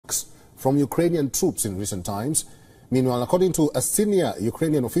from Ukrainian troops in recent times. Meanwhile, according to a senior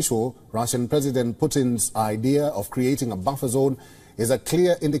Ukrainian official, Russian President Putin's idea of creating a buffer zone is a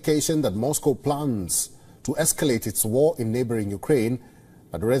clear indication that Moscow plans to escalate its war in neighboring Ukraine.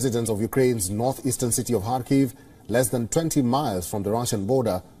 But residents of Ukraine's northeastern city of Kharkiv, less than 20 miles from the Russian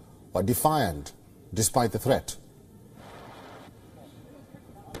border, were defiant despite the threat.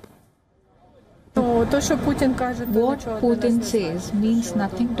 What Putin says means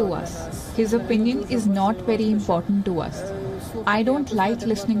nothing to us. His opinion is not very important to us. I don't like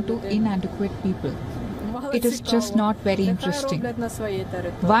listening to inadequate people. It is just not very interesting.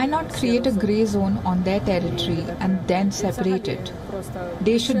 Why not create a grey zone on their territory and then separate it?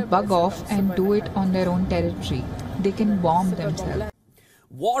 They should bug off and do it on their own territory. They can bomb themselves.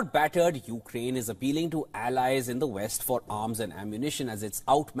 War-battered Ukraine is appealing to allies in the West for arms and ammunition as it's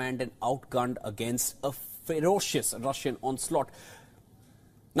outmanned and outgunned against a ferocious Russian onslaught.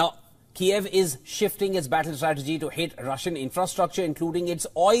 Now, Kiev is shifting its battle strategy to hit Russian infrastructure, including its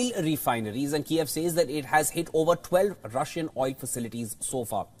oil refineries, and Kiev says that it has hit over 12 Russian oil facilities so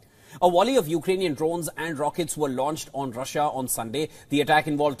far. A volley of Ukrainian drones and rockets were launched on Russia on Sunday. The attack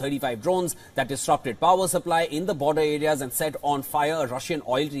involved 35 drones that disrupted power supply in the border areas and set on fire a Russian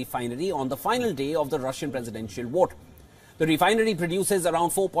oil refinery on the final day of the Russian presidential vote. The refinery produces around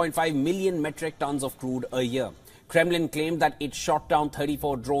 4.5 million metric tons of crude a year. Kremlin claimed that it shot down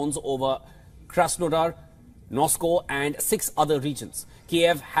 34 drones over Krasnodar, Moscow and 6 other regions.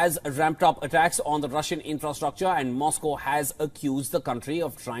 Kiev has ramped up attacks on the Russian infrastructure, and Moscow has accused the country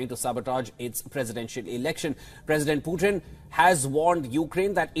of trying to sabotage its presidential election. President Putin has warned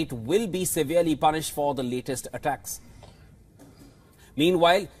Ukraine that it will be severely punished for the latest attacks.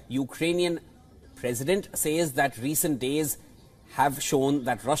 Meanwhile, Ukrainian president says that recent days have shown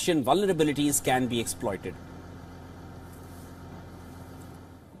that Russian vulnerabilities can be exploited.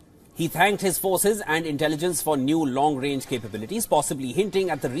 He thanked his forces and intelligence for new long-range capabilities, possibly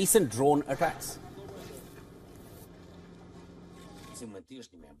hinting at the recent drone attacks.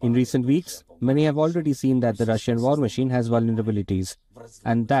 In recent weeks, many have already seen that the Russian war machine has vulnerabilities,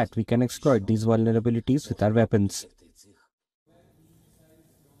 and that we can exploit these vulnerabilities with our weapons.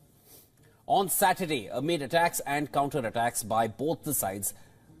 On Saturday, amid attacks and counterattacks by both the sides,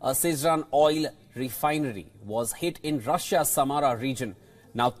 a Syzran oil refinery was hit in Russia's Samara region.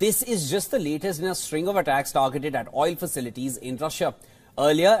 Now, this is just the latest in a string of attacks targeted at oil facilities in Russia.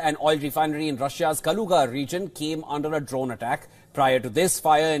 Earlier, an oil refinery in Russia's Kaluga region came under a drone attack. Prior to this,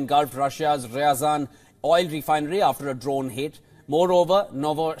 fire engulfed Russia's Ryazan oil refinery after a drone hit. Moreover,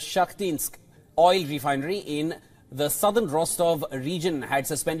 Novoshakhtinsk oil refinery in the southern Rostov region had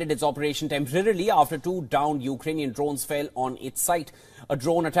suspended its operation temporarily after 2 downed Ukrainian drones fell on its site. A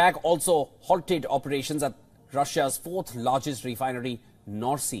drone attack also halted operations at Russia's 4th largest refinery,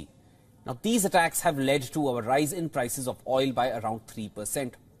 Norsy. Now, these attacks have led to a rise in prices of oil by around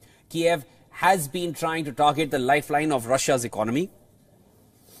 3%. Kiev has been trying to target the lifeline of Russia's economy.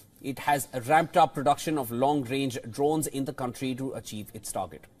 It has ramped up production of long-range drones in the country to achieve its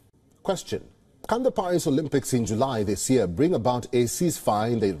target. Question: can the Paris Olympics in July this year bring about a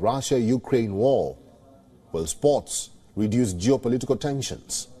ceasefire in the Russia-Ukraine war? Will sports reduce geopolitical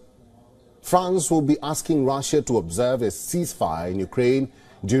tensions? France will be asking Russia to observe a ceasefire in Ukraine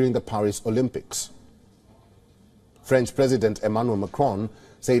during the Paris Olympics. French President Emmanuel Macron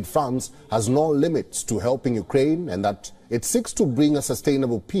said France has no limits to helping Ukraine and that it seeks to bring a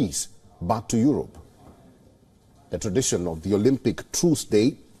sustainable peace back to Europe. The tradition of the Olympic truce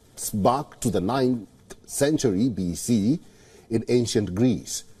dates back to the 9th century BC in ancient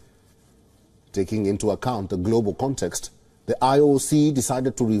Greece. Taking into account the global context, the IOC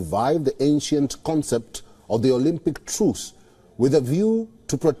decided to revive the ancient concept of the Olympic truce with a view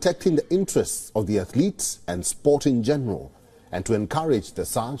to protecting the interests of the athletes and sport in general, and to encourage the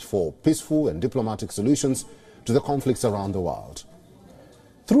search for peaceful and diplomatic solutions to the conflicts around the world.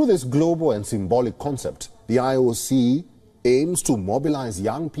 Through this global and symbolic concept, the IOC aims to mobilize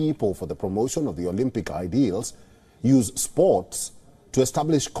young people for the promotion of the Olympic ideals, use sports to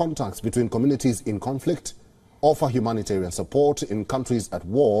establish contacts between communities in conflict, offer humanitarian support in countries at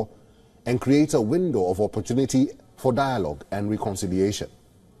war, and create a window of opportunity for dialogue and reconciliation.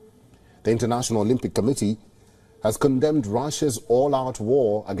 The International Olympic Committee has condemned Russia's all-out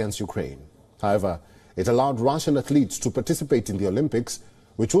war against Ukraine. However, it allowed Russian athletes to participate in the Olympics,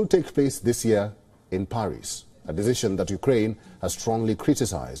 which will take place this year in Paris, a decision that Ukraine has strongly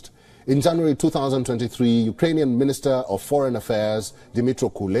criticized. In January 2023, Ukrainian Minister of Foreign Affairs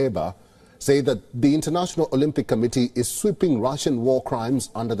Dmytro Kuleba said that the International Olympic Committee is sweeping Russian war crimes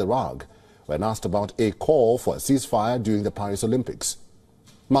under the rug when asked about a call for a ceasefire during the Paris Olympics.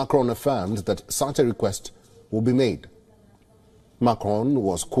 Macron affirmed that such a request will be made. Macron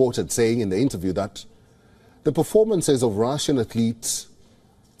was quoted saying in the interview that the performances of Russian athletes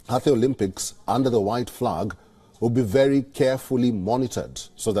at the Olympics under the white flag will be very carefully monitored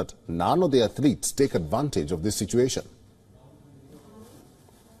so that none of the athletes take advantage of this situation.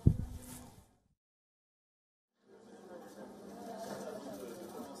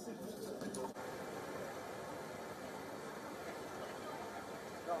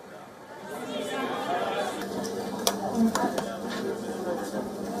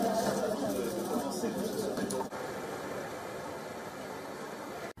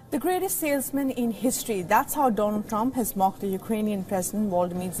 The greatest salesman in history. That's how Donald Trump has mocked the Ukrainian President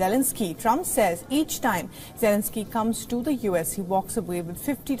Volodymyr Zelensky. Trump says each time Zelensky comes to the U.S., he walks away with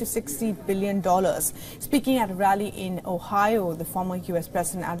 $50 to $60 billion. Speaking at a rally in Ohio, the former U.S.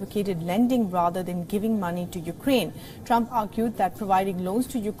 president advocated lending rather than giving money to Ukraine. Trump argued that providing loans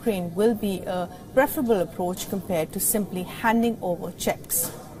to Ukraine will be a preferable approach compared to simply handing over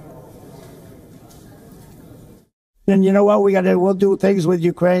checks. And you know what we got to do? We'll do things with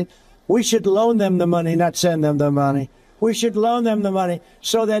Ukraine. We should loan them the money, not send them the money. We should loan them the money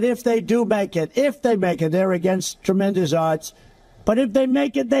so that if they do make it, they're against tremendous odds. But if they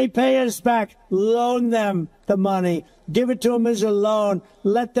make it, they pay us back. Loan them the money. Give it to them as a loan.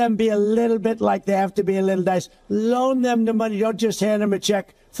 Let them be a little bit like they have to be a little nice. Loan them the money. Don't just hand them a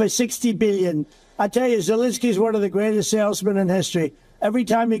check for $60 billion. I tell you, Zelensky's one of the greatest salesmen in history. Every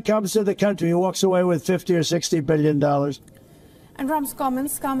time he comes to the country, he walks away with $50 or $60 billion. And Trump's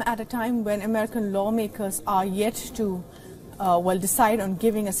comments come at a time when American lawmakers are yet to decide on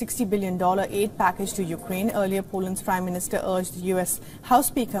giving a $60 billion aid package to Ukraine. Earlier, Poland's Prime Minister urged U.S. House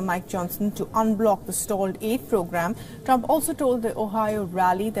Speaker Mike Johnson to unblock the stalled aid program. Trump also told the Ohio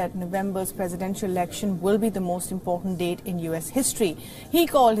rally that November's presidential election will be the most important date in U.S. history. He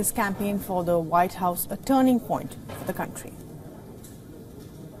called his campaign for the White House a turning point for the country.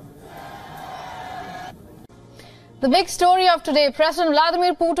 The big story of today, President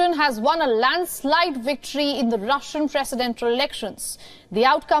Vladimir Putin has won a landslide victory in the Russian presidential elections. The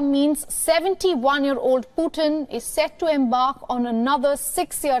outcome means 71-year-old Putin is set to embark on another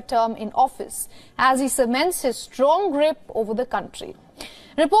 6-year term in office as he cements his strong grip over the country.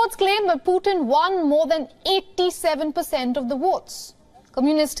 Reports claim that Putin won more than 87% of the votes.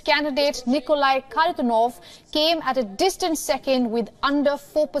 Communist candidate Nikolai Kharitonov came at a distant second with under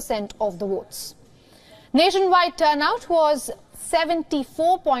 4% of the votes. Nationwide turnout was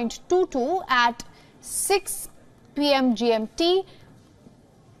 74.22 at 6 p.m. GMT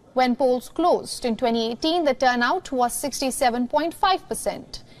when polls closed. In 2018, the turnout was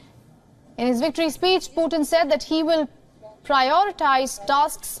 67.5%. In his victory speech, Putin said that he will prioritize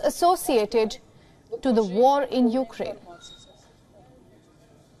tasks associated to the war in Ukraine.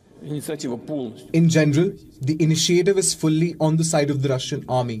 In general, the initiative is fully on the side of the Russian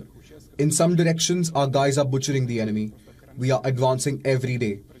army. In some directions, our guys are butchering the enemy. We are advancing every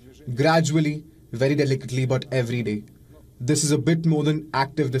day. Gradually, very delicately, but every day. This is a bit more than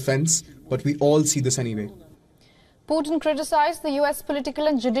active defense, but we all see this anyway. Putin criticized the U.S. political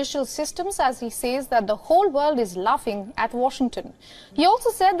and judicial systems as he says that the whole world is laughing at Washington. He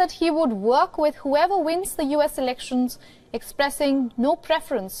also said that he would work with whoever wins the U.S. elections, expressing no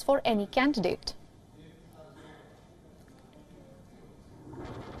preference for any candidate.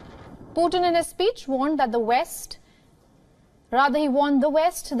 Putin in his speech warned that the West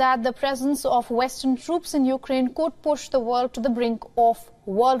that the presence of Western troops in Ukraine could push the world to the brink of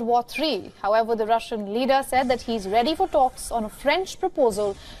World War III. However, the Russian leader said that he is ready for talks on a French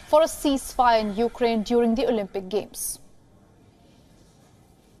proposal for a ceasefire in Ukraine during the Olympic Games.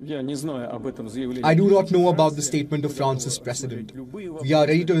 I do not know about the statement of France's president. We are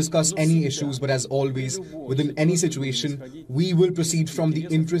ready to discuss any issues, but as always, within any situation, we will proceed from the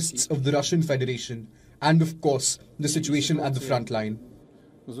interests of the Russian Federation and, of course, the situation at the front line.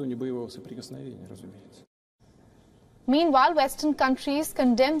 Meanwhile, Western countries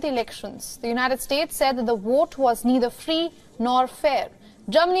condemned the elections. The United States said that the vote was neither free nor fair.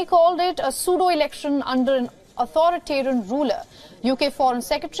 Germany called it a pseudo-election under an authoritarian ruler. UK Foreign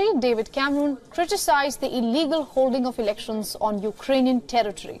Secretary David Cameron criticized the illegal holding of elections on Ukrainian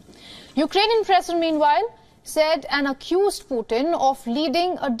territory. Ukrainian president, meanwhile, said and accused Putin of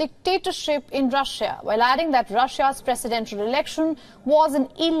leading a dictatorship in Russia, while adding that Russia's presidential election was an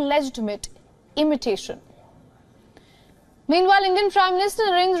illegitimate imitation. Meanwhile, Indian Prime Minister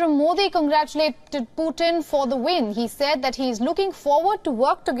Narendra Modi congratulated Putin for the win. He said that he is looking forward to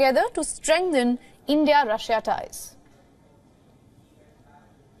work together to strengthen India-Russia ties.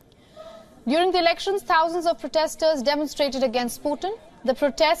 During the elections, thousands of protesters demonstrated against Putin. The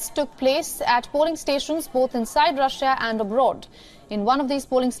protests took place at polling stations both inside Russia and abroad. In one of these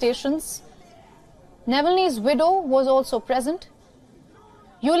polling stations, Navalny's widow was also present.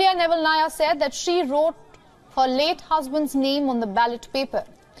 Yulia Navalnaya said that she wrote her late husband's name on the ballot paper.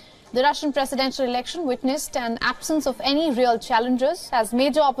 The Russian presidential election witnessed an absence of any real challengers, as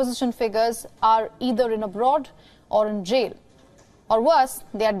major opposition figures are either in abroad or in jail. Or worse,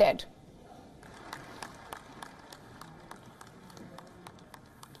 they are dead.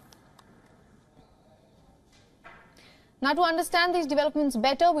 Now, to understand these developments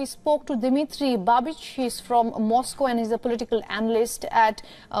better, we spoke to Dmitry Babich. He's from Moscow and he's a political analyst at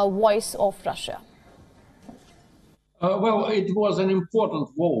Voice of Russia. Well, it was an important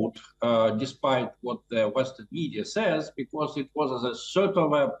vote, despite what the Western media says, because it was as a sort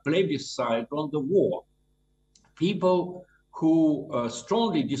of a plebiscite on the war. People who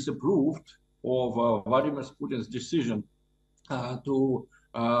strongly disapproved of Vladimir Putin's decision to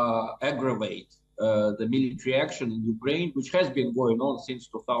aggravate the military action in Ukraine, which has been going on since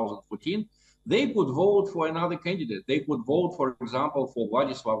 2014, they could vote for another candidate. They could vote, for example, for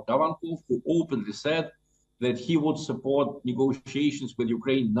Vladislav Davankov, who openly said that he would support negotiations with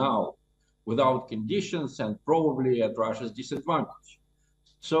Ukraine now, without conditions and probably at Russia's disadvantage.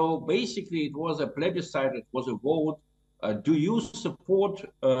 So basically, it was a plebiscite, it was a vote. Do you support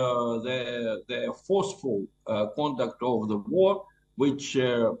the forceful conduct of the war, which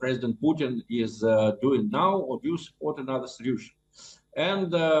President Putin is doing now, or do you support another solution?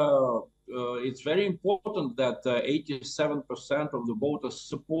 And it's very important that 87% of the voters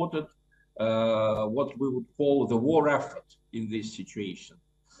supported what we would call the war effort in this situation.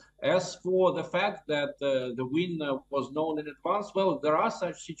 As for the fact that the win was known in advance, well, there are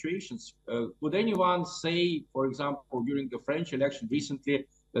such situations. Would anyone say, for example, during the French election recently,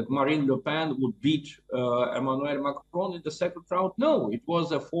 that Marine Le Pen would beat Emmanuel Macron in the second round? No, it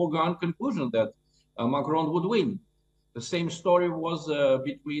was a foregone conclusion that Macron would win. The same story was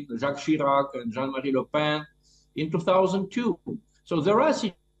between Jacques Chirac and Jean-Marie Le Pen in 2002. So there are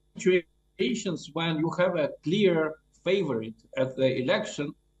situations when you have a clear favorite at the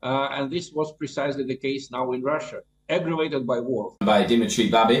election, and this was precisely the case now in Russia, aggravated by war. By Dmitry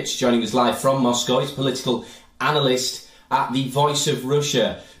Babich, joining us live from Moscow. He's political analyst at the Voice of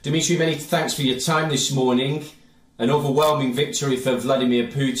Russia. Dmitry, many thanks for your time this morning. An overwhelming victory for Vladimir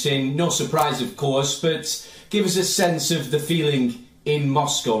Putin. No surprise, of course, but give us a sense of the feeling in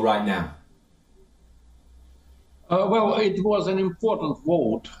Moscow right now. Well, it was an important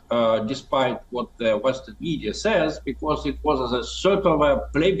vote, despite what the Western media says, because it was as a sort of a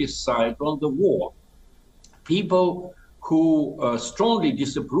plebiscite on the war. People who strongly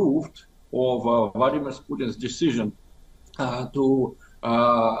disapproved of Vladimir Putin's decision to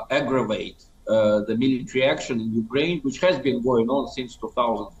aggravate the military action in Ukraine, which has been going on since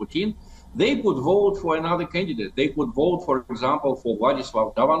 2014, they could vote for another candidate. They could vote, for example, for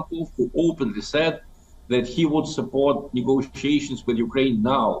Vladislav Davankov, who openly said that he would support negotiations with Ukraine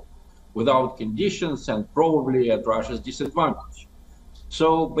now, without conditions and probably at Russia's disadvantage.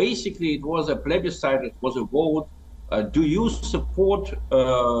 So basically, it was a plebiscite, it was a vote. Do you support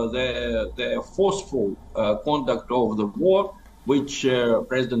the forceful conduct of the war, which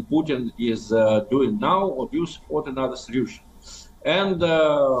President Putin is doing now, or do you support another solution? And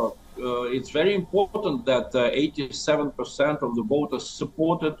it's very important that 87% of the voters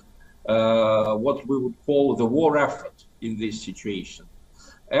supported what we would call the war effort in this situation.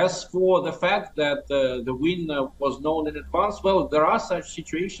 As for the fact that the win was known in advance, well, there are such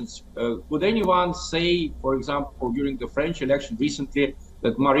situations. Would anyone say, for example, during the French election recently,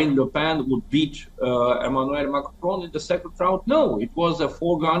 that Marine Le Pen would beat Emmanuel Macron in the second round? No, it was a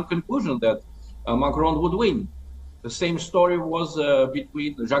foregone conclusion that Macron would win. The same story was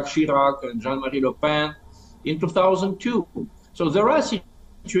between Jacques Chirac and Jean-Marie Le Pen in 2002. So there are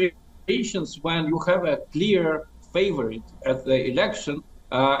situations when you have a clear favorite at the election,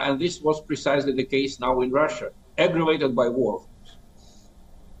 and this was precisely the case now in Russia, aggravated by war.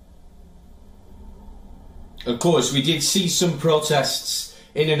 Of course, we did see some protests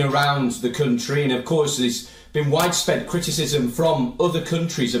in and around the country, and of course there's been widespread criticism from other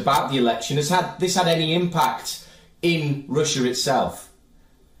countries about the election. Has this had any impact in Russia itself?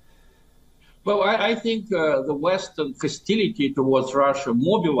 Well, I think the Western hostility towards Russia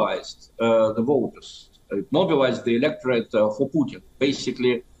mobilized the voters. It mobilized the electorate for Putin.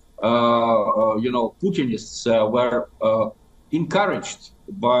 Basically, Putinists were encouraged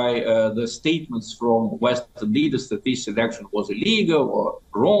by the statements from Western leaders that this election was illegal or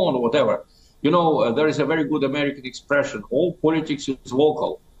wrong or whatever. There is a very good American expression: all politics is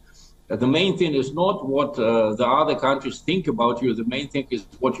local. The main thing is not what the other countries think about you. The main thing is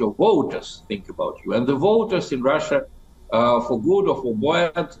what your voters think about you. And the voters in Russia, for good or for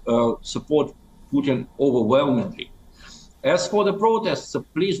bad, support Putin overwhelmingly. As for the protests,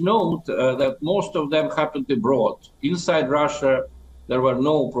 please note that most of them happened abroad. Inside Russia, there were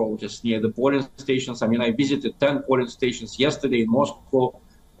no protests near the polling stations. I mean, I visited 10 polling stations yesterday in Moscow.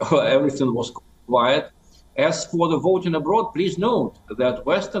 Everything was quiet. As for the voting abroad, please note that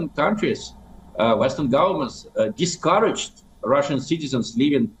Western countries, Western governments discouraged Russian citizens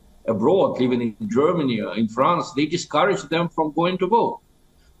living abroad, living in Germany, in France. They discouraged them from going to vote.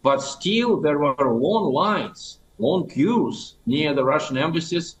 But still, there were long lines, long queues near the Russian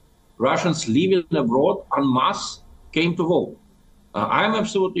embassies. Russians living abroad en masse came to vote. I'm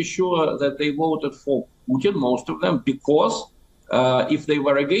absolutely sure that they voted for Putin, most of them, because if they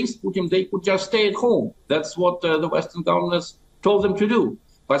were against Putin, they could just stay at home. That's what the Western governments told them to do.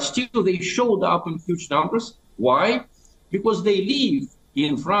 But still, they showed up in huge numbers. Why? Because they live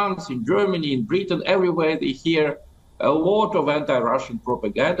in France, in Germany, in Britain, everywhere they hear a lot of anti-Russian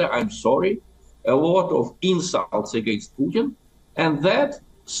propaganda, I'm sorry, a lot of insults against Putin, and that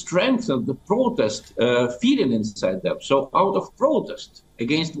strengthened the protest feeling inside them. So out of protest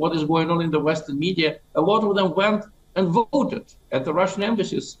against what is going on in the Western media, a lot of them went and voted at the Russian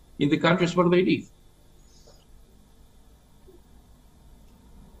embassies in the countries where they live.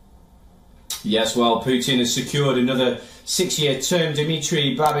 Yes, well, Putin has secured another 6-year term.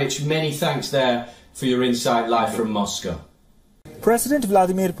 Dmitry Babich, many thanks there for your insight live from Moscow. President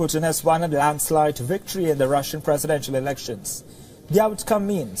Vladimir Putin has won a landslide victory in the Russian presidential elections. The outcome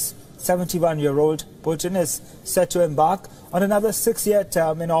means 71-year-old Putin is set to embark on another 6-year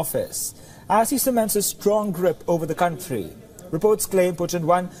term in office as he cements a strong grip over the country. Reports claim Putin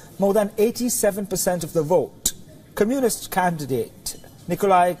won more than 87% of the vote. Communist candidate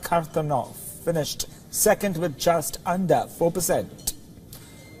Nikolai Kartanov finished second with just under 4%.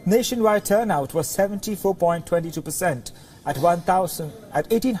 Nationwide turnout was 74.22% at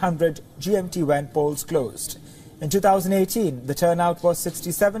 1800 GMT when polls closed. In 2018, the turnout was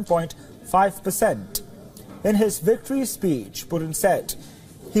 67.5%. In his victory speech, Putin said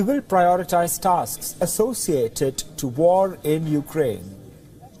he will prioritize tasks associated to war in Ukraine.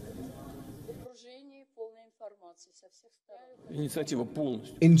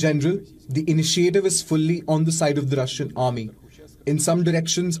 In general, the initiative is fully on the side of the Russian army. In some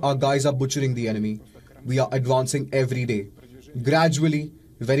directions, our guys are butchering the enemy. We are advancing every day. Gradually,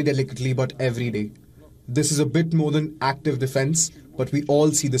 very delicately, but every day. This is a bit more than active defense, but we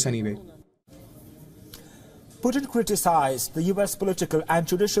all see this anyway. Putin criticized the US political and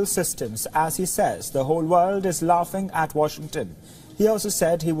judicial systems as he says the whole world is laughing at Washington. He also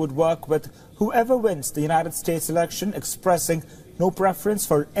said he would work with whoever wins the United States election, expressing no preference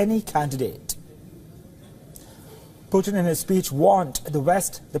for any candidate. Putin in his speech warned the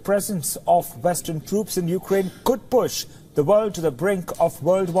West the presence of Western troops in Ukraine could push the world to the brink of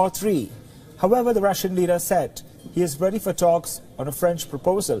World War III. However, the Russian leader said he is ready for talks on a French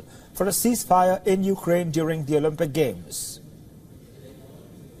proposal for a ceasefire in Ukraine during the Olympic Games.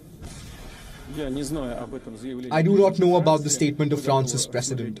 I do not know about the statement of France's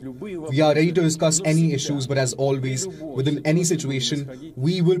president. We are ready to discuss any issues, but as always, within any situation,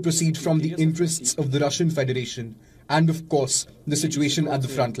 we will proceed from the interests of the Russian Federation and, of course, the situation at the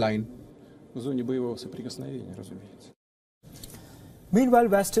front line. Meanwhile,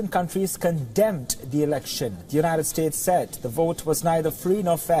 Western countries condemned the election. The United States said the vote was neither free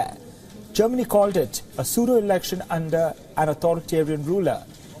nor fair. Germany called it a pseudo-election under an authoritarian ruler.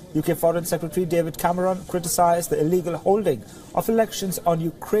 UK Foreign Secretary David Cameron criticized the illegal holding of elections on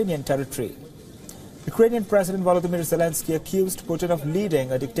Ukrainian territory. Ukrainian President Volodymyr Zelensky accused Putin of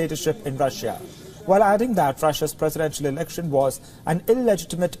leading a dictatorship in Russia, while adding that Russia's presidential election was an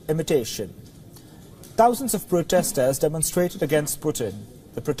illegitimate imitation. Thousands of protesters demonstrated against Putin.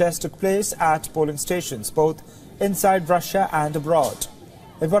 The protest took place at polling stations, both inside Russia and abroad.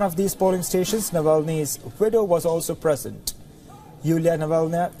 In one of these polling stations, Navalny's widow was also present. Yulia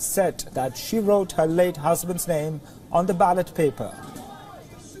Navalny said that she wrote her late husband's name on the ballot paper.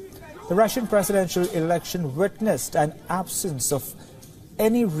 The Russian presidential election witnessed an absence of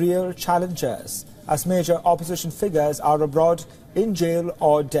any real challengers, as major opposition figures are abroad, in jail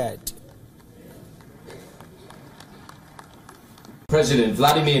or dead. President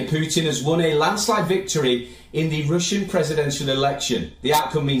Vladimir Putin has won a landslide victory in the Russian presidential election. The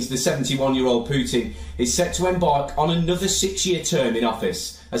outcome means the 71-year-old Putin is set to embark on another 6-year term in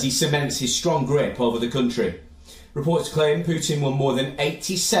office as he cements his strong grip over the country. Reports claim Putin won more than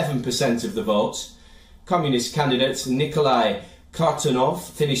 87% of the vote. Communist candidate Nikolai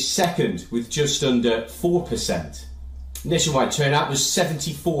Kartanov finished second with just under 4%. Nationwide turnout was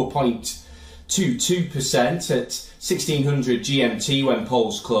 74.22% at 1600 GMT when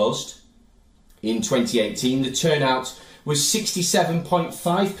polls closed. In 2018, the turnout was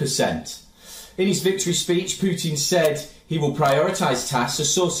 67.5%. In his victory speech, Putin said he will prioritise tasks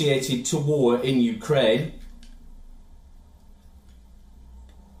associated to war in Ukraine.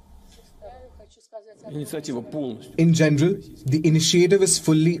 In general, the initiative is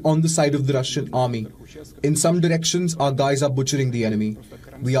fully on the side of the Russian army. In some directions, our guys are butchering the enemy.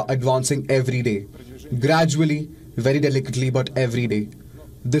 We are advancing every day. Gradually, very delicately, but every day.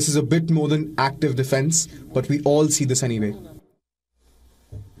 This is a bit more than active defense, but we all see this anyway.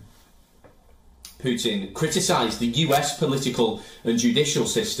 Putin criticised the US political and judicial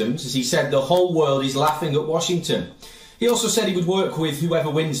systems as he said the whole world is laughing at Washington. He also said he would work with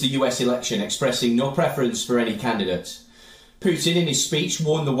whoever wins the US election, expressing no preference for any candidate. Putin, in his speech,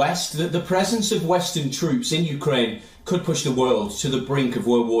 warned the West that the presence of Western troops in Ukraine could push the world to the brink of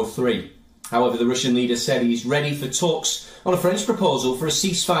World War III. However, the Russian leader said he is ready for talks on a French proposal for a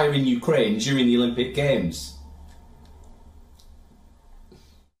ceasefire in Ukraine during the Olympic Games.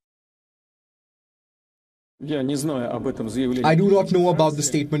 I do not know about the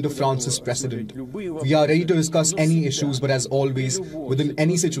statement of France's president. We are ready to discuss any issues, but as always, within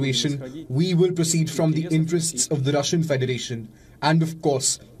any situation, we will proceed from the interests of the Russian Federation and, of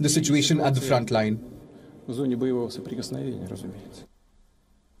course, the situation at the front line.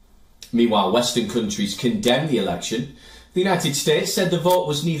 Meanwhile, Western countries condemned the election. The United States said the vote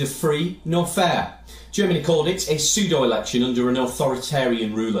was neither free nor fair. Germany called it a pseudo-election under an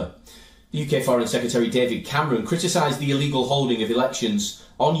authoritarian ruler. The UK Foreign Secretary David Cameron criticised the illegal holding of elections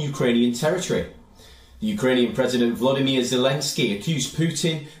on Ukrainian territory. The Ukrainian President Volodymyr Zelensky accused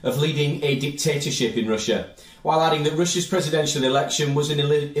Putin of leading a dictatorship in Russia, while adding that Russia's presidential election was an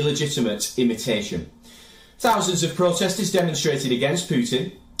illegitimate imitation. Thousands of protesters demonstrated against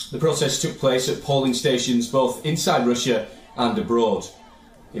Putin. The protests took place at polling stations both inside Russia and abroad.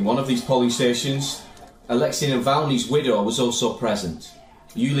 In one of these polling stations, Alexei Navalny's widow was also present.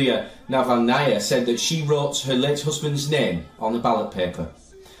 Yulia Navalnaya said that she wrote her late husband's name on the ballot paper.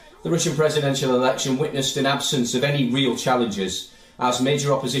 The Russian presidential election witnessed an absence of any real challenges, as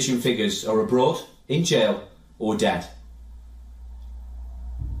major opposition figures are abroad, in jail or dead.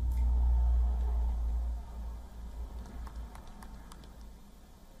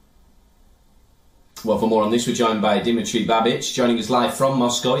 Well, for more on this, we're joined by Dmitry Babich, joining us live from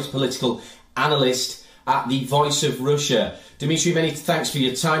Moscow. He's political analyst at the Voice of Russia. Dmitry, many thanks for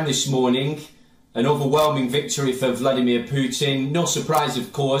your time this morning. An overwhelming victory for Vladimir Putin. No surprise,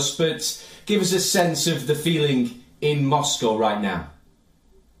 of course, but give us a sense of the feeling in Moscow right now.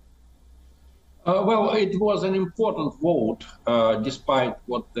 Well, it was an important vote, despite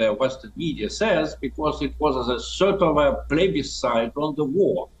what the Western media says, because it was a sort of a plebiscite on the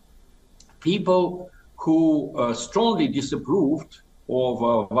war. People who strongly disapproved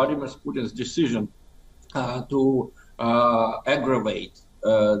of Vladimir Putin's decision to aggravate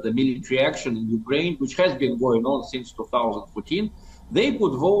the military action in Ukraine, which has been going on since 2014, they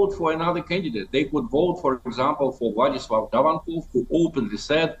could vote for another candidate. They could vote, for example, for Vladislav Davankov, who openly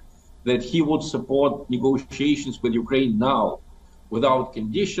said that he would support negotiations with Ukraine now, without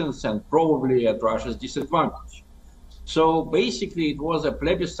conditions and probably at Russia's disadvantage. So basically, it was a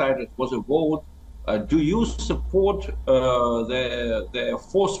plebiscite, it was a vote. Do you support the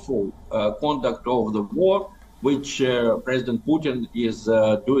forceful conduct of the war, which President Putin is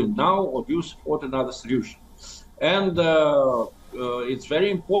doing now, or do you support another solution? And it's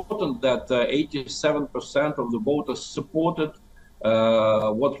very important that 87% of the voters supported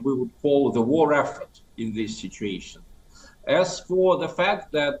what we would call the war effort in this situation. As for the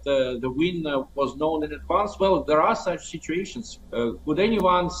fact that the win was known in advance, well, there are such situations. Could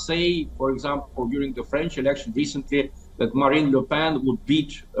anyone say, for example, during the French election recently, that Marine Le Pen would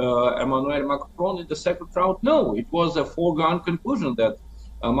beat Emmanuel Macron in the second round? No, it was a foregone conclusion that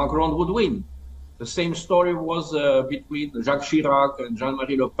Macron would win. The same story was between Jacques Chirac and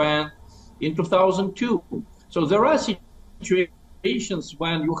Jean-Marie Le Pen in 2002. So there are situations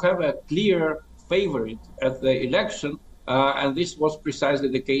when you have a clear favorite at the election, and this was precisely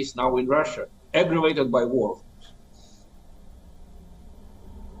the case now in Russia, aggravated by war.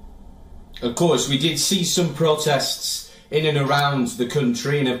 Of course, we did see some protests in and around the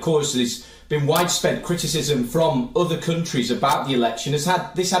country, and of course there's been widespread criticism from other countries about the election. Has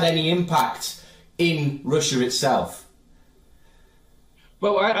this had any impact in Russia itself?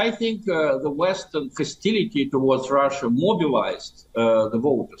 Well, I think the Western hostility towards Russia mobilized the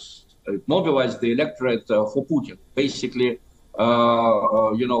voters. It mobilized the electorate for Putin. Basically,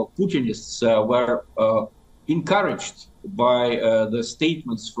 Putinists were encouraged by the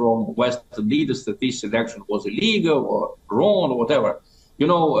statements from Western leaders that this election was illegal or wrong or whatever.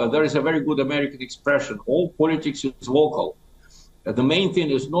 There is a very good American expression: all politics is local. The main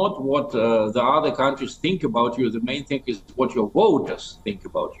thing is not what the other countries think about you. The main thing is what your voters think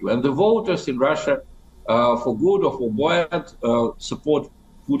about you. And the voters in Russia, for good or for bad, support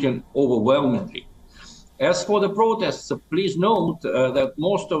Putin overwhelmingly. As for the protests, please note that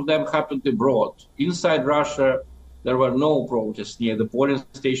most of them happened abroad. Inside Russia, there were no protests near the polling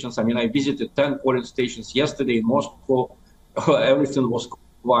stations. I mean, I visited 10 polling stations yesterday in Moscow. Everything was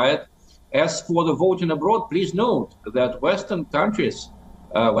quiet. As for the voting abroad, please note that Western countries,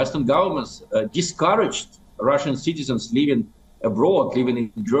 Western governments discouraged Russian citizens living abroad, living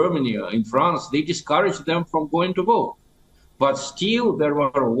in Germany or in France. They discouraged them from going to vote. But still, there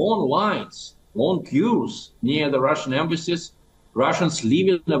were long lines, long queues near the Russian embassies. Russians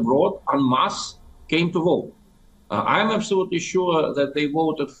living abroad en masse came to vote. I'm absolutely sure that they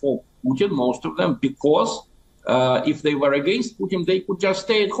voted for Putin, most of them, because if they were against Putin, they could just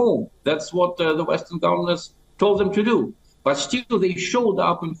stay at home. That's what the Western governments told them to do. But still, they showed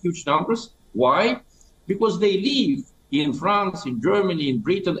up in huge numbers. Why? Because they live in France, in Germany, in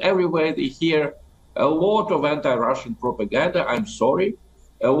Britain, everywhere they hear a lot of anti-Russian propaganda, I'm sorry,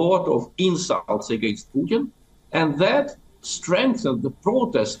 a lot of insults against Putin, and that strengthened the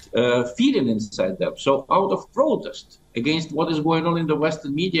protest feeling inside them. So out of protest against what is going on in the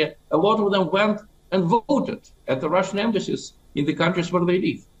Western media, a lot of them went and voted at the Russian embassies in the countries where they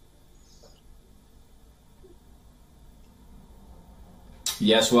live.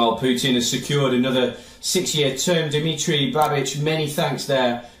 Yes, well, Putin has secured another 6-year term. Dmitry Babich, many thanks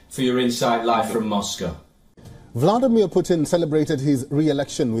there for your insight live from Moscow. Vladimir Putin celebrated his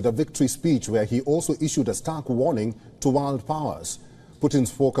re-election with a victory speech where he also issued a stark warning to world powers. Putin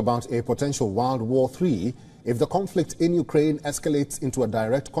spoke about a potential World War III if the conflict in Ukraine escalates into a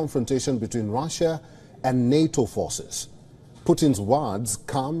direct confrontation between Russia and NATO forces. Putin's words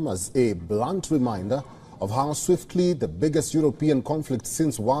come as a blunt reminder of how swiftly the biggest European conflict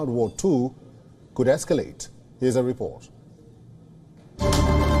since World War II could escalate. Here's a report.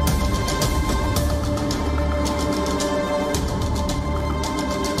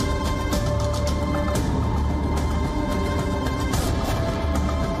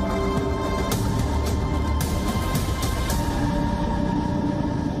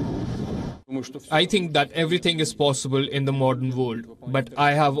 I think that everything is possible in the modern world, but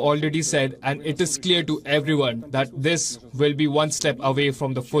I have already said, and it is clear to everyone, that this will be one step away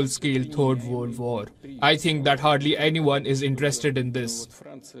from the full-scale Third World War. I think that hardly anyone is interested in this.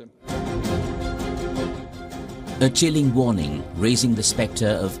 A chilling warning raising the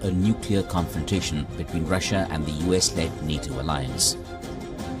spectre of a nuclear confrontation between Russia and the US-led NATO alliance.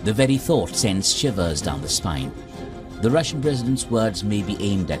 The very thought sends shivers down the spine. The Russian president's words may be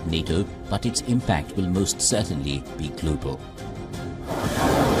aimed at NATO, but its impact will most certainly be global.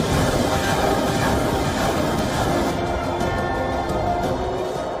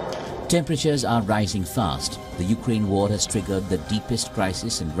 Temperatures are rising fast. The Ukraine war has triggered the deepest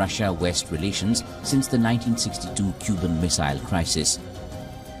crisis in Russia-West relations since the 1962 Cuban Missile Crisis.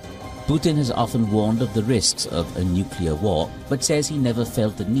 Putin has often warned of the risks of a nuclear war, but says he never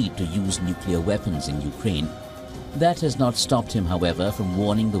felt the need to use nuclear weapons in Ukraine. That has not stopped him, however, from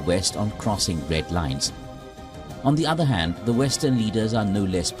warning the West on crossing red lines. On the other hand, the Western leaders are no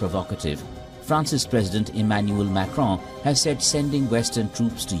less provocative. France's President Emmanuel Macron has said sending Western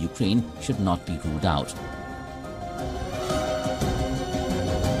troops to Ukraine should not be ruled out.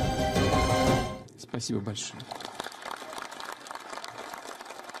 Спасибо большое.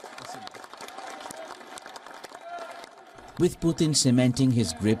 With Putin cementing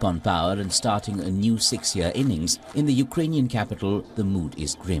his grip on power and starting a new 6-year innings, in the Ukrainian capital, the mood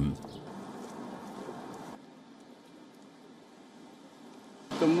is grim.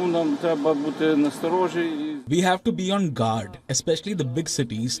 We have to be on guard, especially the big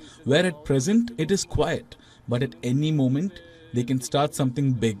cities, where at present it is quiet. But at any moment, they can start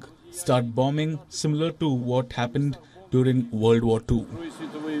something big, start bombing, similar to what happened during World War II.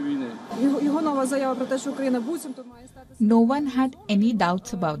 No one had any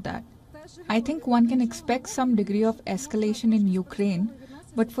doubts about that. I think one can expect some degree of escalation in Ukraine,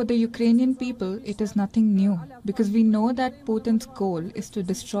 but for the Ukrainian people, it is nothing new, because we know that Putin's goal is to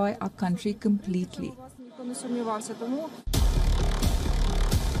destroy our country completely.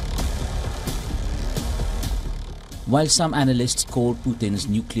 While some analysts call Putin's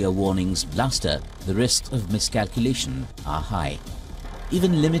nuclear warnings bluster, the risks of miscalculation are high.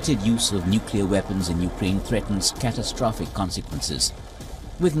 Even limited use of nuclear weapons in Ukraine threatens catastrophic consequences.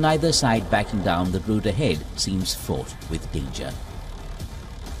 With neither side backing down, the road ahead seems fraught with danger.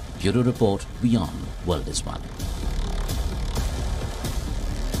 Bureau Report, WION, World is One.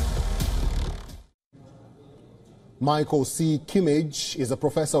 Michael C. Kimmage is a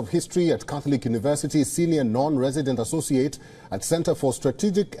professor of history at Catholic University, senior non-resident associate at Center for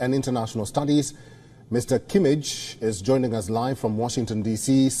Strategic and International Studies. Mr. Kimmage is joining us live from Washington,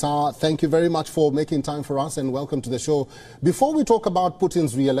 D.C. Sir, thank you very much for making time for us and welcome to the show. Before we talk about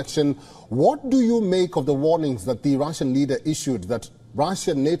Putin's re-election, what do you make of the warnings that the Russian leader issued that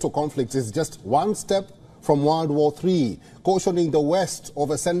Russia-NATO conflict is just one step from World War III, cautioning the West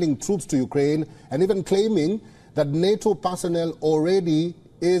over sending troops to Ukraine and even claiming that NATO personnel already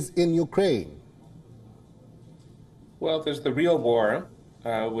is in Ukraine? Well, there's the real war,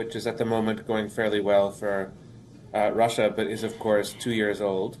 which is at the moment going fairly well for Russia, but is, of course, 2 years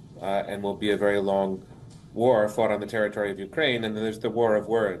old and will be a very long war fought on the territory of Ukraine. And then there's the war of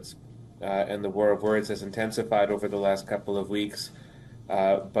words. And the war of words has intensified over the last couple of weeks.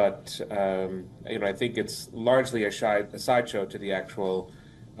 But I think it's largely a sideshow to the actual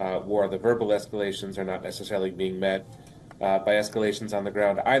war. The verbal escalations are not necessarily being met by escalations on the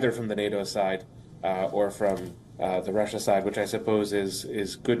ground, either from the NATO side or from the Russia side, which I suppose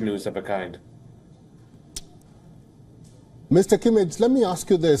is good news of a kind. Mr. Kimmage, let me ask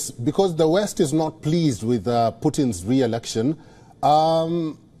you this, because the West is not pleased with Putin's re-election.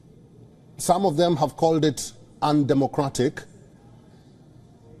 Some of them have called it undemocratic.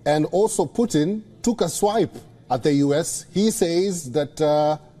 And also Putin took a swipe at the U.S. He says that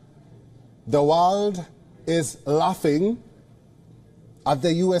the world is laughing at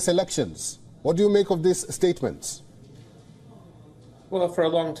the U.S. elections. What do you make of these statements? Well, for a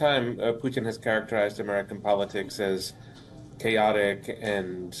long time, Putin has characterized American politics as chaotic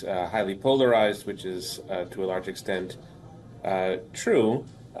and highly polarized, which is to a large extent true.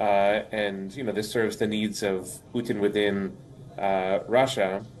 And, this serves the needs of Putin within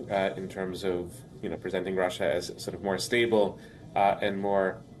Russia in terms of, presenting Russia as sort of more stable and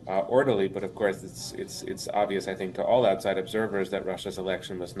more orderly. But of course, it's obvious, I think, to all outside observers that Russia's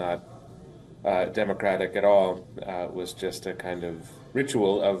election was not democratic at all, was just a kind of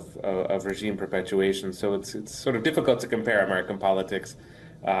ritual of regime perpetuation. So it's sort of difficult to compare American politics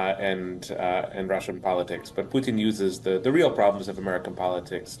and Russian politics. But Putin uses the real problems of American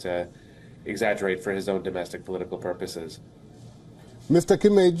politics to exaggerate for his own domestic political purposes. Mr.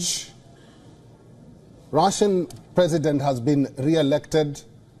 Kimmage, Russian president has been re-elected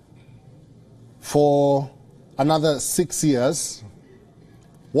for another 6 years.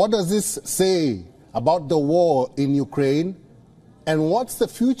 What does this say about the war in Ukraine, and what's the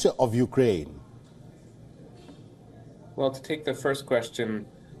future of Ukraine? Well, to take the first question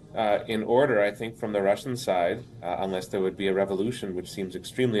in order, I think from the Russian side, unless there would be a revolution, which seems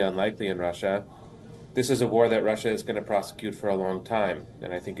extremely unlikely in Russia, this is a war that Russia is going to prosecute for a long time.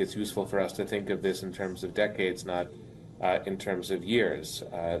 And I think it's useful for us to think of this in terms of decades, not in terms of years.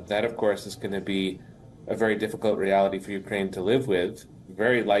 That, of course, is going to be a very difficult reality for Ukraine to live with.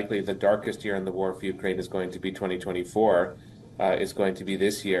 Very likely the darkest year in the war for Ukraine is going to be 2024, is going to be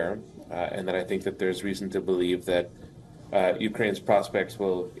this year. And then I think that there's reason to believe that Ukraine's prospects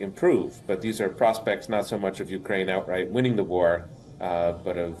will improve. But these are prospects not so much of Ukraine outright winning the war,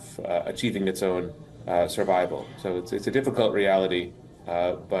 but of achieving its own survival. So it's a difficult reality,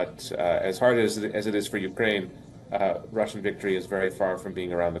 but as hard as it is for Ukraine, Russian victory is very far from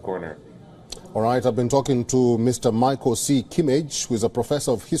being around the corner. All right, I've been talking to Mr. Michael C. Kimmage, who is a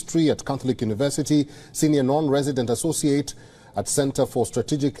professor of history at Catholic University, senior non-resident associate at Center for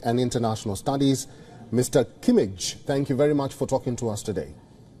Strategic and International Studies. Mr. Kimmage, thank you very much for talking to us today.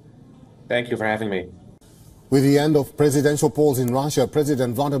 Thank you for having me. With the end of presidential polls in Russia,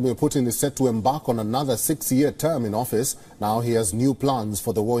 President Vladimir Putin is set to embark on another 6-year term in office. Now he has new plans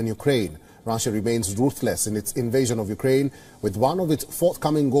for the war in Ukraine. Russia remains ruthless in its invasion of Ukraine, with one of its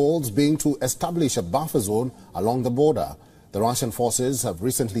forthcoming goals being to establish a buffer zone along the border. The Russian forces have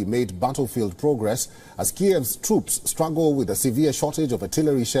recently made battlefield progress as Kiev's troops struggle with a severe shortage of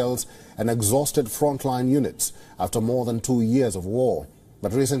artillery shells and exhausted frontline units after more than 2 years of war.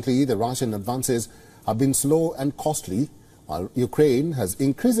 But recently, the Russian advances have been slow and costly, while Ukraine has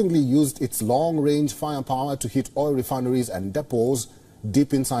increasingly used its long-range firepower to hit oil refineries and depots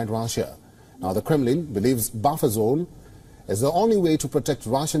deep inside Russia. Now, the Kremlin believes buffer zone is the only way to protect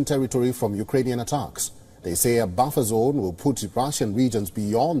Russian territory from Ukrainian attacks. They say a buffer zone will put Russian regions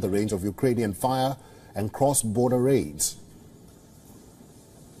beyond the range of Ukrainian fire and cross-border raids.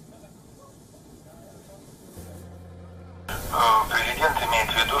 Президент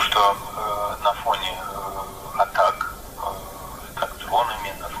что на фоне атак так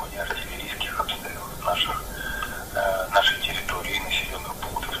дронами, на фоне артиллерийских обстрелов нашей территории, населенных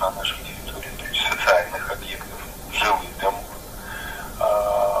пунктов на нашей территории, то есть социальных объектов, жилых домов,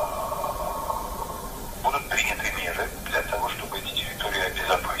 будут приняты меры для того, чтобы эти территории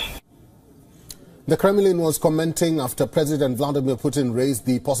обезопасить. The Kremlin was commenting after President Vladimir Putin raised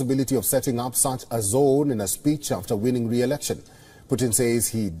the possibility of setting up such a zone in a speech after winning re-election. Putin says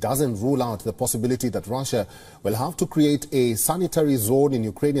he doesn't rule out the possibility that Russia will have to create a sanitary zone in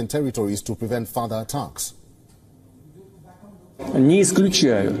Ukrainian territories to prevent further attacks. I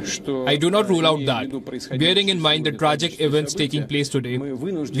do not rule out that. Bearing in mind the tragic events taking place today, we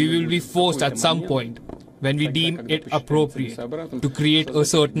will be forced at some point, when we deem it appropriate, to create a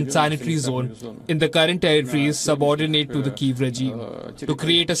certain sanitary zone in the current territories subordinate to the Kyiv regime, to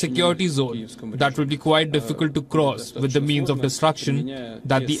create a security zone that will be quite difficult to cross with the means of destruction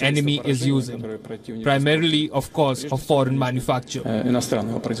that the enemy is using, primarily, of course, of foreign manufacture.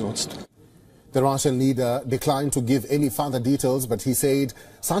 The Russian leader declined to give any further details, but he said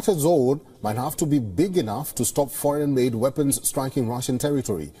such a zone might have to be big enough to stop foreign-made weapons striking Russian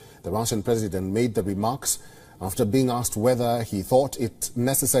territory. The Russian president made the remarks after being asked whether he thought it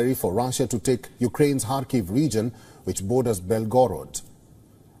necessary for Russia to take Ukraine's Kharkiv region, which borders Belgorod,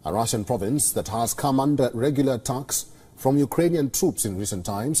 a Russian province that has come under regular attacks from Ukrainian troops in recent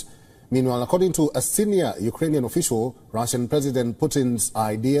times. Meanwhile, according to a senior Ukrainian official, Russian President Putin's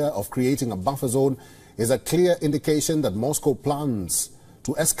idea of creating a buffer zone is a clear indication that Moscow plans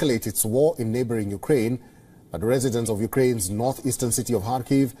to escalate its war in neighboring Ukraine. But residents of Ukraine's northeastern city of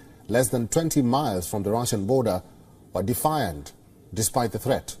Kharkiv, less than 20 miles from the Russian border, were defiant despite the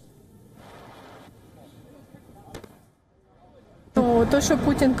threat. What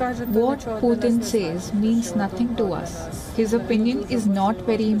Putin says means nothing to us. His opinion is not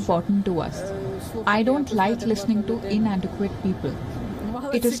very important to us. I don't like listening to inadequate people.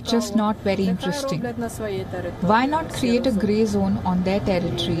 It is just not very interesting. Why not create a grey zone on their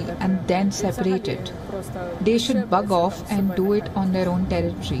territory and then separate it? They should bug off and do it on their own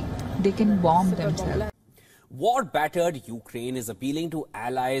territory. They can bomb themselves. War-battered Ukraine is appealing to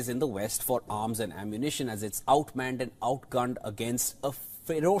allies in the West for arms and ammunition as it's outmanned and outgunned against a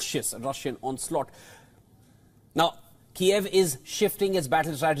ferocious Russian onslaught. Now, Kiev is shifting its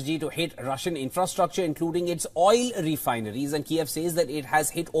battle strategy to hit Russian infrastructure, including its oil refineries, and Kiev says that it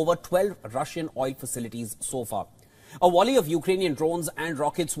has hit over 12 Russian oil facilities so far. A volley of Ukrainian drones and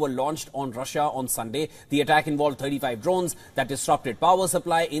rockets were launched on Russia on Sunday. The attack involved 35 drones that disrupted power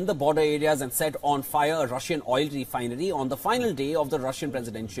supply in the border areas and set on fire a Russian oil refinery on the final day of the Russian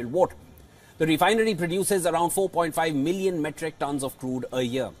presidential vote. The refinery produces around 4.5 million metric tons of crude a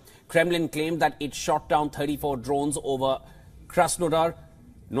year. Kremlin claimed that it shot down 34 drones over Krasnodar,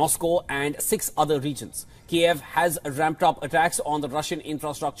 Moscow and 6 other regions. Kiev has ramped up attacks on the Russian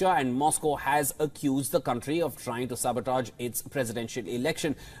infrastructure, and Moscow has accused the country of trying to sabotage its presidential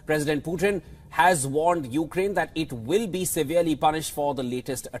election. President Putin has warned Ukraine that it will be severely punished for the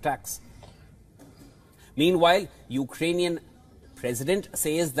latest attacks. Meanwhile, Ukrainian president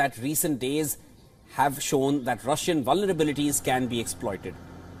says that recent days have shown that Russian vulnerabilities can be exploited.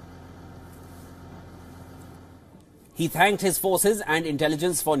 He thanked his forces and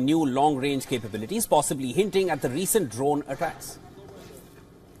intelligence for new long-range capabilities, possibly hinting at the recent drone attacks.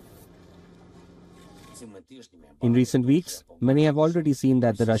 In recent weeks, many have already seen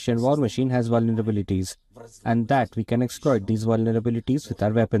that the Russian war machine has vulnerabilities, and that we can exploit these vulnerabilities with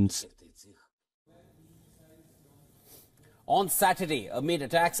our weapons. On Saturday, amid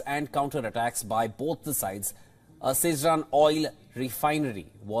attacks and counterattacks by both the sides, a Syzran oil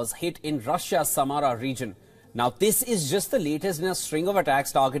refinery was hit in Russia's Samara region. Now, this is just the latest in a string of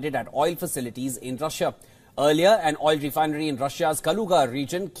attacks targeted at oil facilities in Russia. Earlier, an oil refinery in Russia's Kaluga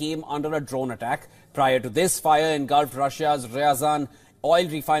region came under a drone attack. Prior to this, fire engulfed Russia's Ryazan oil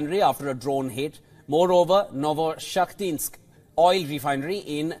refinery after a drone hit. Moreover, Novoshakhtinsk oil refinery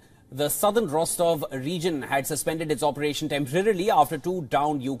in the southern Rostov region had suspended its operation temporarily after 2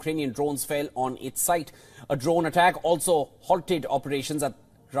 downed Ukrainian drones fell on its site. A drone attack also halted operations at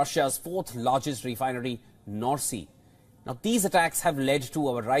Russia's 4th largest refinery, Norsy. Now, these attacks have led to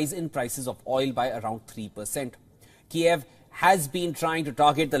a rise in prices of oil by around 3%. Kiev has been trying to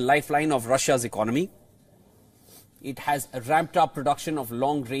target the lifeline of Russia's economy. It has ramped up production of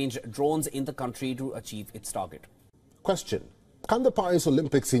long-range drones in the country to achieve its target. Question: can the Paris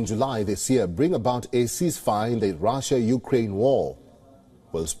Olympics in July this year bring about a ceasefire in the Russia-Ukraine war?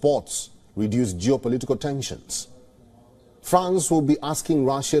 Will sports reduce geopolitical tensions? France will be asking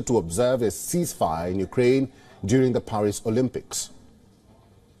Russia to observe a ceasefire in Ukraine during the Paris Olympics.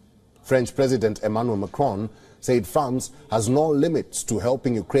 French President Emmanuel Macron said France has no limits to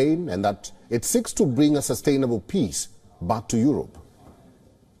helping Ukraine and that it seeks to bring a sustainable peace back to Europe.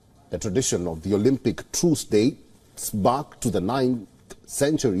 The tradition of the Olympic truce dates back to the 9th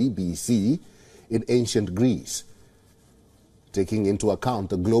century BC in ancient Greece. Taking into account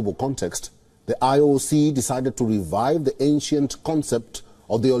the global context, the IOC decided to revive the ancient concept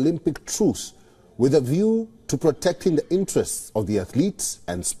of the Olympic truce with a view to protecting the interests of the athletes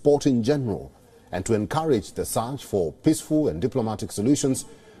and sport in general, and to encourage the search for peaceful and diplomatic solutions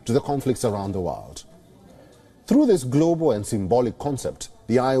to the conflicts around the world. Through this global and symbolic concept,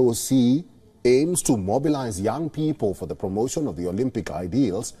 the IOC aims to mobilize young people for the promotion of the Olympic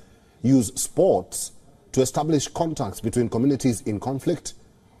ideals, use sports to establish contacts between communities in conflict,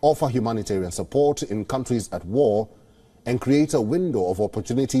 offer humanitarian support in countries at war, and create a window of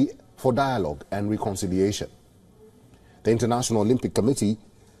opportunity for dialogue and reconciliation. The International Olympic Committee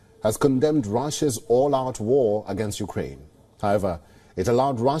has condemned Russia's all-out war against Ukraine. However, it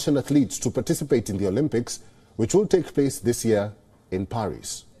allowed Russian athletes to participate in the Olympics, which will take place this year in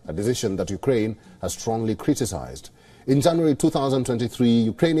Paris, a decision that Ukraine has strongly criticized. In January 2023,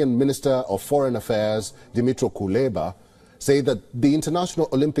 Ukrainian Minister of Foreign Affairs Dmytro Kuleba said that the International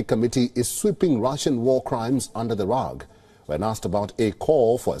Olympic Committee is sweeping Russian war crimes under the rug when asked about a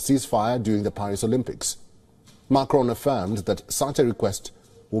call for a ceasefire during the Paris Olympics. Macron affirmed that such a request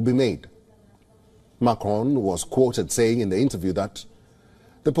will be made. Macron was quoted saying in the interview that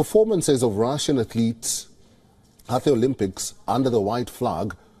the performances of Russian athletes at the Olympics under the white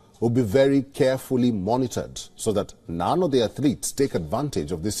flag will be very carefully monitored so that none of the athletes take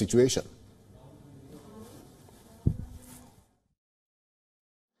advantage of this situation.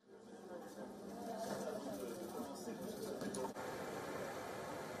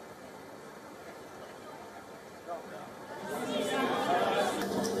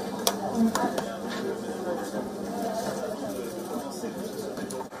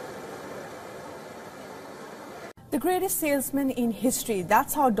 The greatest salesman in history.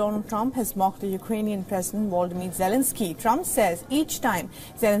 That's how Donald Trump has mocked the Ukrainian President Volodymyr Zelensky. Trump says each time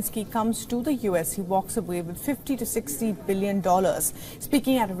Zelensky comes to the U.S., he walks away with $50 to $60 billion.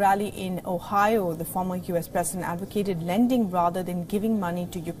 Speaking at a rally in Ohio, the former U.S. president advocated lending rather than giving money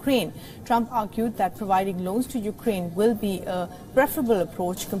to Ukraine. Trump argued that providing loans to Ukraine will be a preferable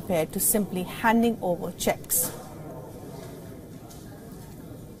approach compared to simply handing over checks.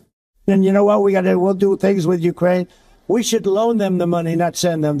 And you know what? We'll do things with Ukraine. We should loan them the money, not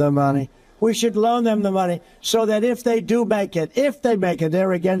send them the money. We should loan them the money so that if they do make it,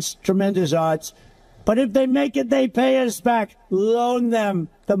 they're against tremendous odds. But if they make it, they pay us back. Loan them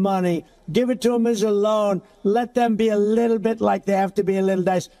the money. Give it to them as a loan. Let them be a little bit like they have to be a little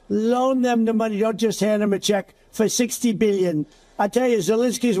nice. Loan them the money. Don't just hand them a check for $60 billion. I tell you,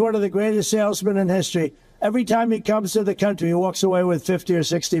 Zelensky's one of the greatest salesmen in history. Every time he comes to the country, he walks away with $50 or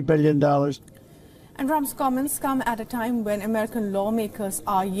 $60 billion. And Trump's comments come at a time when American lawmakers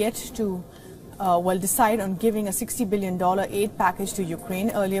are yet to decide on giving a $60 billion aid package to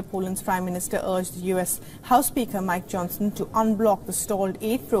Ukraine. Earlier, Poland's Prime Minister urged the U.S. House Speaker Mike Johnson to unblock the stalled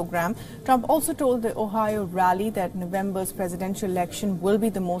aid program. Trump also told the Ohio rally that November's presidential election will be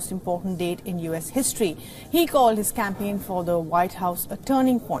the most important date in U.S. history. He called his campaign for the White House a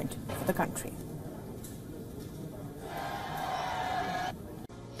turning point for the country.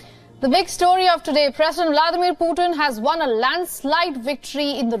 The big story of today, President Vladimir Putin has won a landslide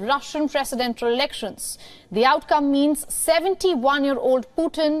victory in the Russian presidential elections. The outcome means 71-year-old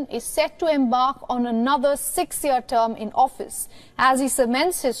Putin is set to embark on another 6-year term in office as he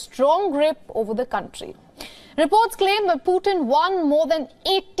cements his strong grip over the country. Reports claim that Putin won more than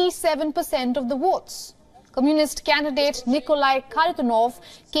 87% of the votes. Communist candidate Nikolai Kharitonov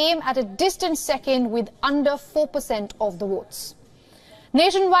came at a distant second with under 4% of the votes.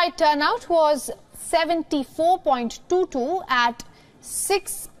 Nationwide turnout was 74.22 at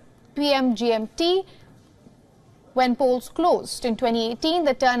 6 p.m. GMT when polls closed. In 2018,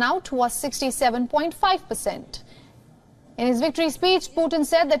 the turnout was 67.5%. In his victory speech, Putin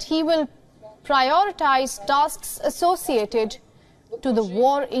said that he will prioritize tasks associated to the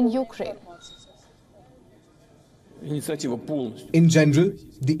war in Ukraine. In general,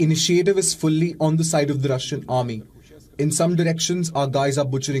 the initiative is fully on the side of the Russian army. In some directions, our guys are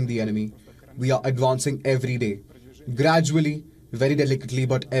butchering the enemy. We are advancing every day. Gradually, very delicately,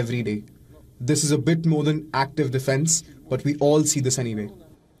 but every day. This is a bit more than active defense, but we all see this anyway.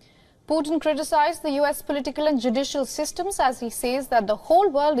 Putin criticized the U.S. political and judicial systems as he says that the whole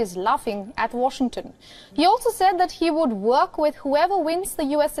world is laughing at Washington. He also said that he would work with whoever wins the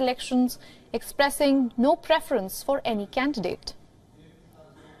U.S. elections, expressing no preference for any candidate.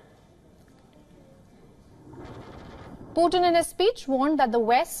 Putin in his speech warned that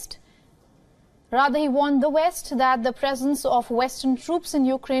he warned the West that the presence of Western troops in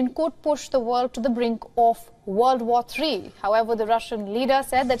Ukraine could push the world to the brink of World War III. However, the Russian leader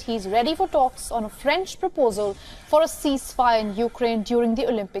said that he's ready for talks on a French proposal for a ceasefire in Ukraine during the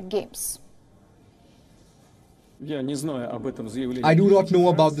Olympic Games. I do not know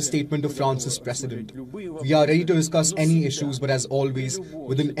about the statement of France's president. We are ready to discuss any issues, but as always,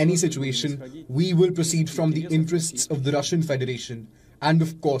 within any situation, we will proceed from the interests of the Russian Federation and,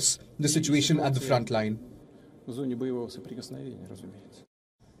 of course, the situation at the front line.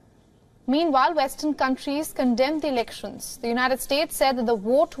 Meanwhile, Western countries condemned the elections. The United States said that the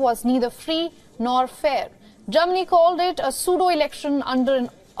vote was neither free nor fair. Germany called it a pseudo-election under an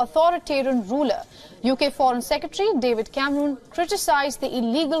authoritarian ruler. UK Foreign Secretary David Cameron criticized the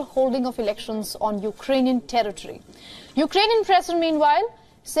illegal holding of elections on Ukrainian territory. Ukrainian president, meanwhile,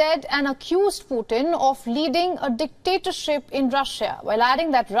 said and accused Putin of leading a dictatorship in Russia, while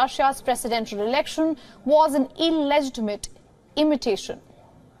adding that Russia's presidential election was an illegitimate imitation.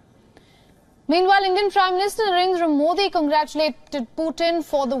 Meanwhile, Indian Prime Minister Narendra Modi congratulated Putin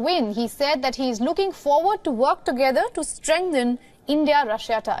for the win. He said that he is looking forward to work together to strengthen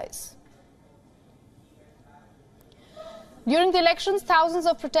India-Russia ties. During the elections, thousands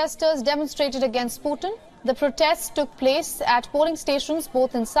of protesters demonstrated against Putin. The protests took place at polling stations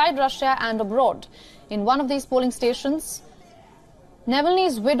both inside Russia and abroad. In one of these polling stations,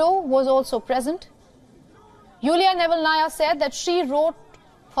 Navalny's widow was also present. Yulia Navalnaya said that she wrote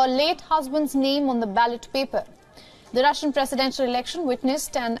her late husband's name on the ballot paper. The Russian presidential election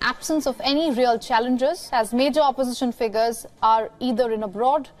witnessed an absence of any real challengers, as major opposition figures are either in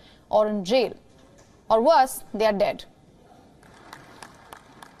abroad or in jail. Or worse, they are dead.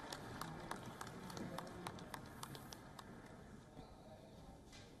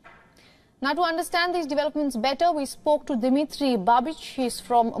 Now, to understand these developments better, we spoke to Dmitry Babich. He's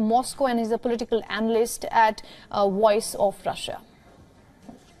from Moscow and he's a political analyst at Voice of Russia.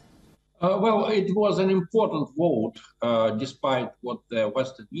 Well, it was an important vote, despite what the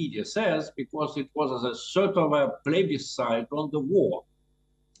Western media says, because it was a sort of a plebiscite on the war.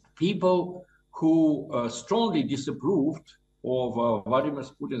 People who strongly disapproved of Vladimir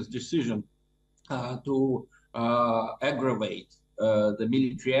Putin's decision to aggravate the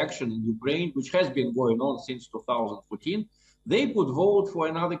military action in Ukraine, which has been going on since 2014, they could vote for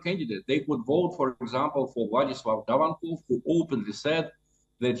another candidate. They could vote, for example, for Vladislav Davankov, who openly said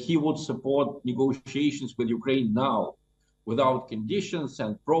that he would support negotiations with Ukraine now, without conditions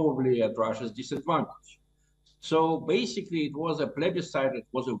and probably at Russia's disadvantage. So basically, it was a plebiscite, it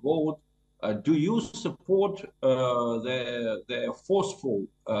was a vote. Do you support the forceful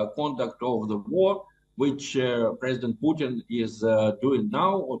conduct of the war, which President Putin is doing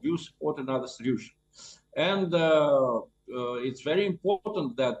now, or do you support another solution? And it's very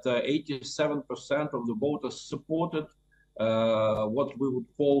important that 87% of the voters supported what we would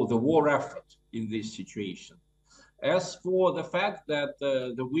call the war effort in this situation. As for the fact that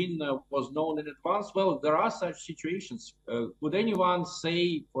the win was known in advance, well, there are such situations. Would anyone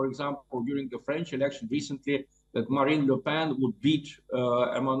say, for example, during the French election recently, that Marine Le Pen would beat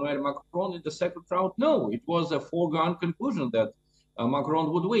Emmanuel Macron in the second round? No, it was a foregone conclusion that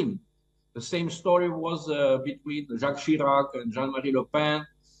Macron would win. The same story was between Jacques Chirac and Jean-Marie Le Pen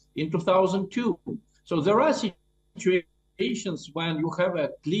in 2002. So there are situations when you have a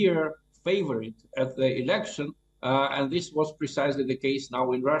clear favorite at the election, and this was precisely the case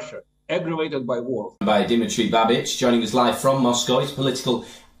now in Russia, aggravated by war. By Dmitry Babich, joining us live from Moscow. He's political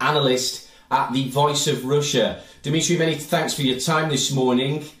analyst at the Voice of Russia. Dmitry, many thanks for your time this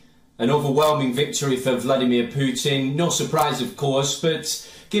morning. An overwhelming victory for Vladimir Putin. No surprise, of course,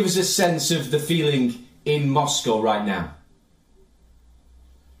 but give us a sense of the feeling in Moscow right now.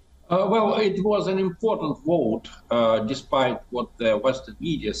 Well, it was an important vote, despite what the Western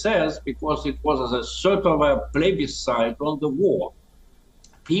media says, because it was a sort of a plebiscite on the war.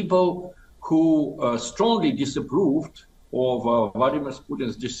 People who strongly disapproved of Vladimir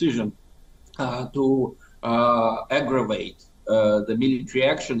Putin's decision to aggravate the military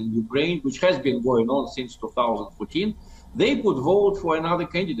action in Ukraine, which has been going on since 2014, they could vote for another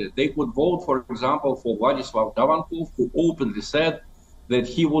candidate. They could vote, for example, for Vladislav Davankov, who openly said that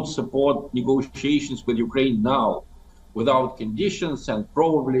he would support negotiations with Ukraine now, without conditions and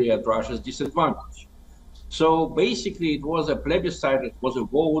probably at Russia's disadvantage. So basically, it was a plebiscite, it was a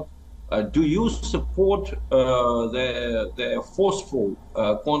vote. Do you support the forceful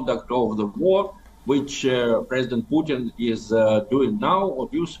conduct of the war, which President Putin is doing now, or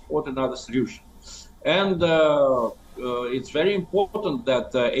do you support another solution? And it's very important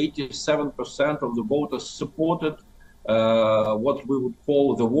that 87% of the voters supported what we would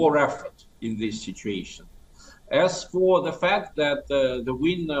call the war effort in this situation. As for the fact that the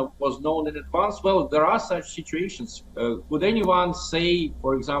win was known in advance, well, there are such situations. Could anyone say,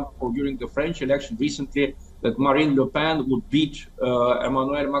 for example, during the French election recently, that Marine Le Pen would beat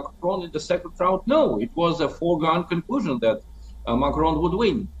Emmanuel Macron in the second round? No, it was a foregone conclusion that Macron would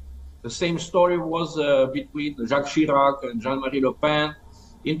win. The same story was between Jacques Chirac and Jean-Marie Le Pen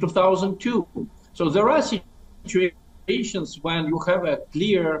in 2002. So there are situations when you have a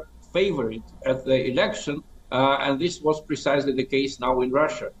clear favorite at the election, and this was precisely the case now in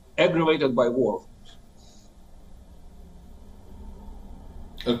Russia, aggravated by war.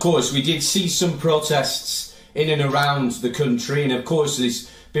 Of course, we did see some protests in and around the country, and of course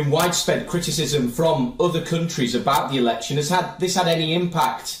there's been widespread criticism from other countries about the election. Has this had any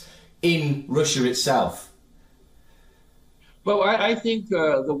impact in Russia itself? Well, I think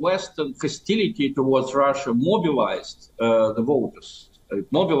the Western hostility towards Russia mobilized the voters. It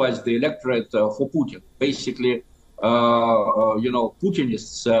mobilized the electorate for Putin. Basically,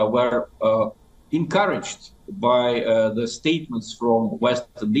 Putinists were encouraged by the statements from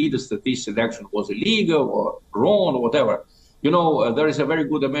Western leaders that this election was illegal or wrong or whatever. There is a very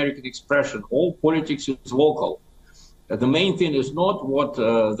good American expression: all politics is local. The main thing is not what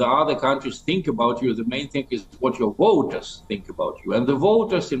the other countries think about you. The main thing is what your voters think about you. And the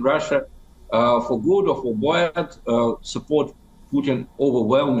voters in Russia, for good or for bad, support Putin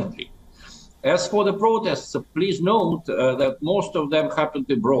overwhelmingly. As for the protests, please note that most of them happened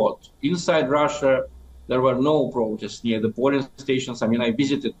abroad. Inside Russia, there were no protests near the polling stations. I mean, I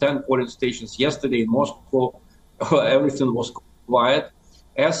visited 10 polling stations yesterday in Moscow. Everything was quiet.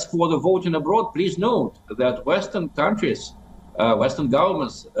 As for the voting abroad, please note that Western countries, Western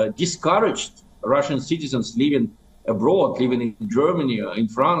governments discouraged Russian citizens living abroad, living in Germany or in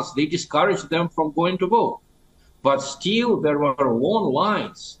France. They discouraged them from going to vote. But still, there were long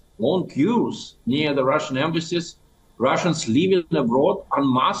lines, long queues near the Russian embassies. Russians living abroad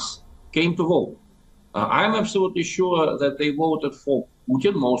en masse came to vote. I'm absolutely sure that they voted for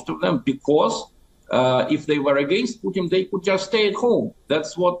Putin, most of them, because if they were against Putin, they could just stay at home.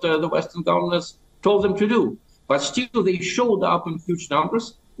 That's what the Western governments told them to do. But still, they showed up in huge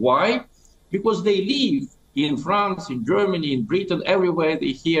numbers. Why? Because they live in France, in Germany, in Britain, everywhere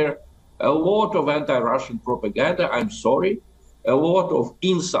they hear a lot of anti-Russian propaganda, I'm sorry, a lot of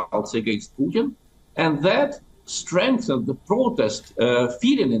insults against Putin, and that strengthened the protest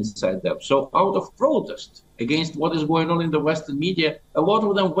feeling inside them. So out of protest against what is going on in the Western media, a lot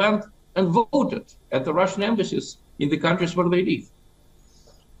of them went and voted at the Russian embassies in the countries where they live.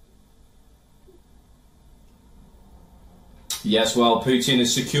 Yes, well, Putin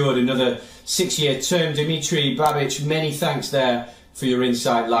has secured another 6-year term. Dmitry Babich, many thanks there for your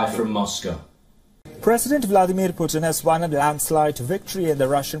insight live from Moscow. President Vladimir Putin has won a landslide victory in the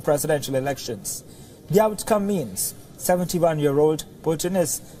Russian presidential elections. The outcome means 71-year-old Putin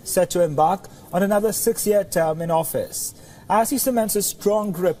is set to embark on another 6-year term in office as he cements a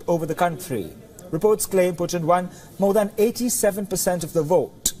strong grip over the country. Reports claim Putin won more than 87% of the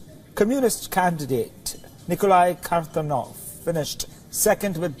vote. Communist candidate Nikolai Kartanov finished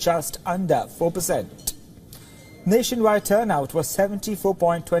second with just under 4%. Nationwide turnout was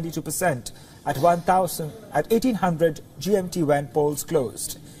 74.22% at 1800 GMT when polls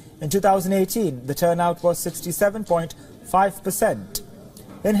closed. In 2018, the turnout was 67.5%.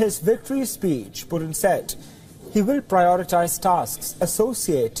 In his victory speech, Putin said he will prioritize tasks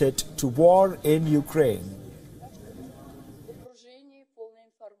associated to war in Ukraine.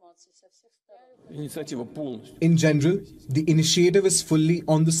 In general, the initiative is fully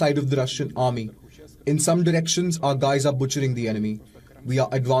on the side of the Russian army. In some directions, our guys are butchering the enemy. We are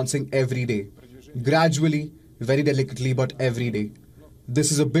advancing every day. Gradually, very delicately, but every day.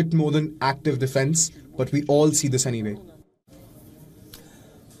 This is a bit more than active defense, but we all see this anyway.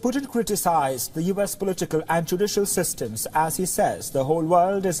 Putin criticized the US political and judicial systems as he says the whole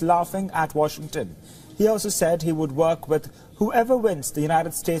world is laughing at Washington. He also said he would work with whoever wins the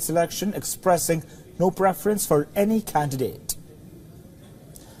United States election, expressing no preference for any candidate.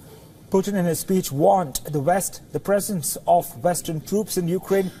 Putin in his speech warned the West the presence of Western troops in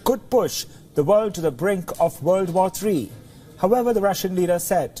Ukraine could push the world to the brink of World War III. However, the Russian leader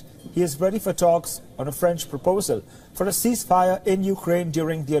said he is ready for talks on a French proposal for a ceasefire in Ukraine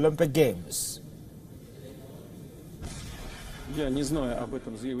during the Olympic Games.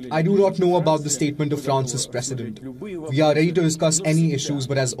 I do not know about the statement of France's president. We are ready to discuss any issues,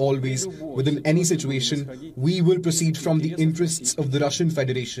 but as always, within any situation, we will proceed from the interests of the Russian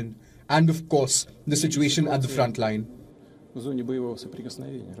Federation and, of course, the situation at the front line.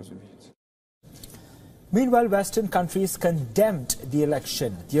 Meanwhile, Western countries condemned the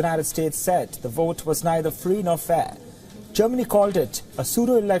election. The United States said the vote was neither free nor fair. Germany called it a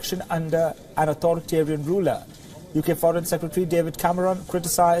pseudo-election under an authoritarian ruler. UK Foreign Secretary David Cameron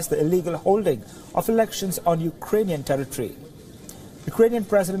criticized the illegal holding of elections on Ukrainian territory. Ukrainian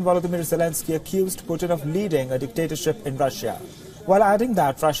President Volodymyr Zelensky accused Putin of leading a dictatorship in Russia, while adding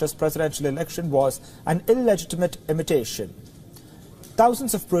that Russia's presidential election was an illegitimate imitation.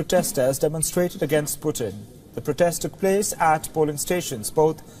 Thousands of protesters demonstrated against Putin. The protest took place at polling stations,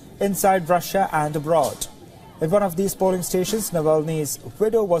 both inside Russia and abroad. In one of these polling stations, Navalny's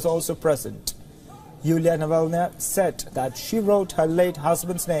widow was also present. Yulia Navalny said that she wrote her late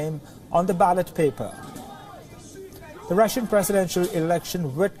husband's name on the ballot paper. The Russian presidential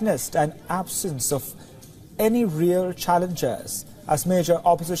election witnessed an absence of any real challengers, as major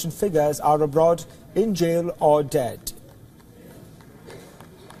opposition figures are abroad, in jail or dead.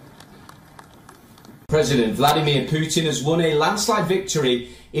 President Vladimir Putin has won a landslide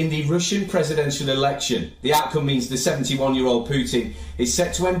victory in the Russian presidential election. The outcome means the 71-year-old Putin is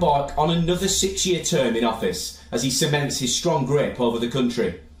set to embark on another 6-year term in office as he cements his strong grip over the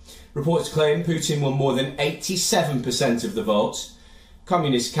country. Reports claim Putin won more than 87% of the votes.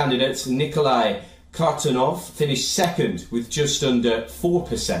 Communist candidate Nikolai Kartanov finished second with just under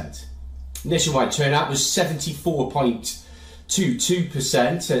 4%. Nationwide turnout was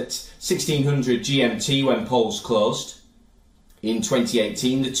 74.22% at 1600 GMT when polls closed. In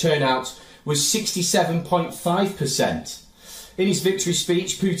 2018, the turnout was 67.5%. In his victory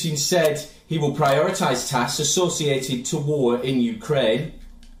speech, Putin said he will prioritise tasks associated to war in Ukraine.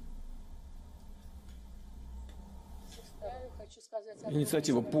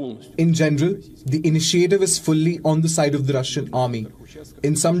 In general, the initiative is fully on the side of the Russian army.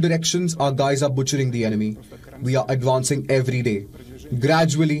 In some directions, our guys are butchering the enemy. We are advancing every day.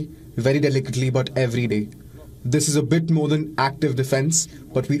 Gradually, very delicately, but every day. This is a bit more than active defense,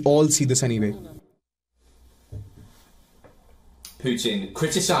 but we all see this anyway. Putin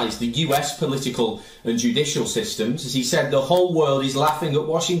criticised the US political and judicial systems as he said the whole world is laughing at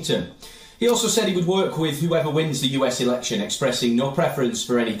Washington. He also said he would work with whoever wins the US election, expressing no preference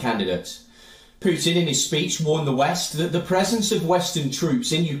for any candidate. Putin, in his speech, warned the West that the presence of Western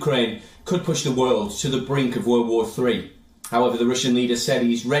troops in Ukraine could push the world to the brink of World War III. However, the Russian leader said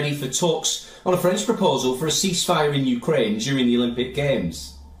he is ready for talks on a French proposal for a ceasefire in Ukraine during the Olympic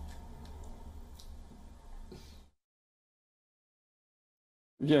Games.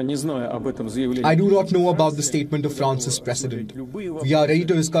 I do not know about the statement of France's president. We are ready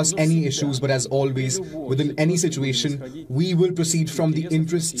to discuss any issues, but as always, within any situation, we will proceed from the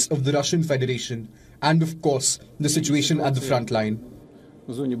interests of the Russian Federation and, of course, the situation at the front line.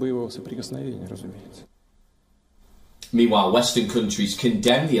 Meanwhile, Western countries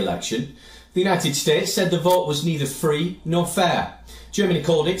condemned the election. The United States said the vote was neither free nor fair. Germany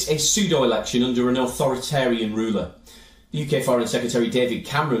called it a pseudo-election under an authoritarian ruler. The UK Foreign Secretary David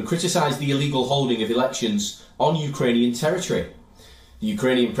Cameron criticised the illegal holding of elections on Ukrainian territory. The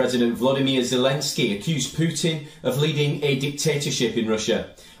Ukrainian President Volodymyr Zelensky accused Putin of leading a dictatorship in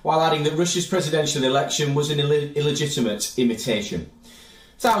Russia, while adding that Russia's presidential election was an illegitimate imitation.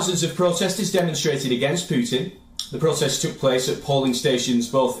 Thousands of protesters demonstrated against Putin. The protests took place at polling stations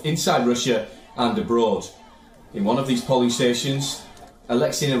both inside Russia and abroad. In one of these polling stations,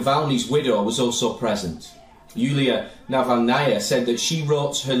 Alexei Navalny's widow was also present. Yulia Navalnaya said that she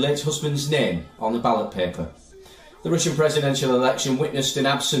wrote her late husband's name on the ballot paper. The Russian presidential election witnessed an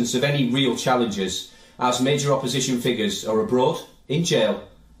absence of any real challengers, as major opposition figures are abroad, in jail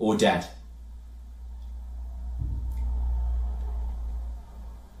or dead.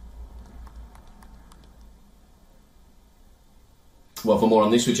 Well, for more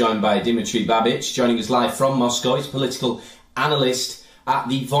on this, we're joined by Dmitry Babich, joining us live from Moscow. He's a political analyst at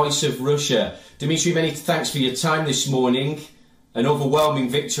the Voice of Russia. Dmitry, many thanks for your time this morning. An overwhelming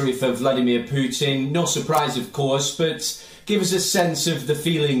victory for Vladimir Putin. No surprise, of course, but give us a sense of the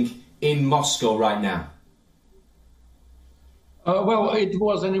feeling in Moscow right now. Well, it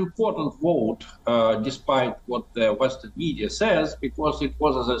was an important vote, despite what the Western media says, because it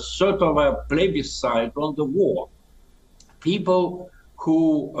was a sort of a plebiscite on the war. People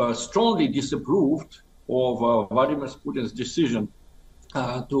who strongly disapproved of Vladimir Putin's decision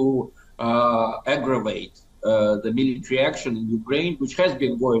to aggravate the military action in Ukraine, which has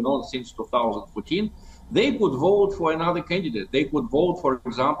been going on since 2014, they could vote for another candidate. They could vote, for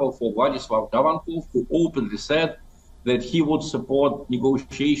example, for Vladislav Davankov, who openly said that he would support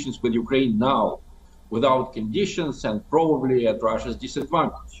negotiations with Ukraine now, without conditions and probably at Russia's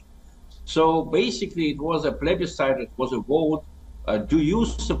disadvantage. So basically, it was a plebiscite, it was a vote do you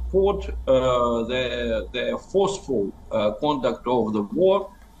support the forceful conduct of the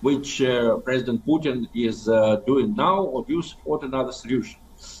war, which President Putin is doing now, or do you support another solution?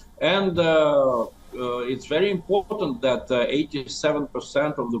 And it's very important that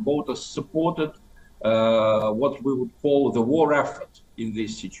 87% of the voters supported what we would call the war effort in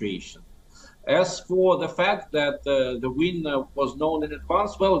this situation. As for the fact that the win was known in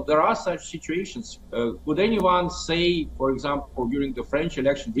advance, well, there are such situations. Could anyone say, for example, during the French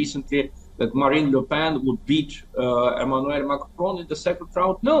election recently, that Marine Le Pen would beat Emmanuel Macron in the second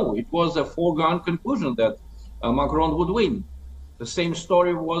round? No, it was a foregone conclusion that Macron would win. The same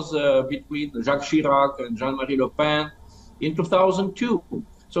story was between Jacques Chirac and Jean-Marie Le Pen in 2002.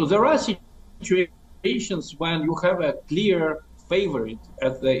 So there are situations when you have a clear favorite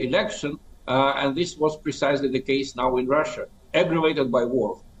at the election, and this was precisely the case now in Russia, aggravated by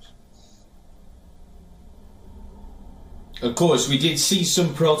war. Of course, we did see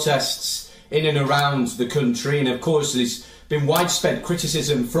some protests in and around the country, and of course there's been widespread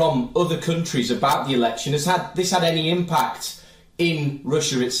criticism from other countries about the election. Has this had any impact in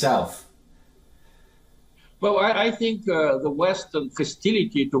Russia itself? Well, I think the Western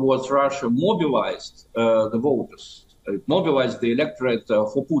hostility towards Russia mobilized the voters. It mobilized the electorate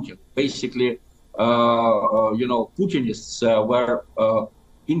for Putin. Basically, Putinists were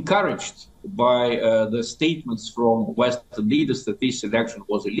encouraged by the statements from Western leaders that this election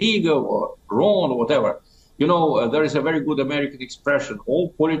was illegal or wrong or whatever. There is a very good American expression: all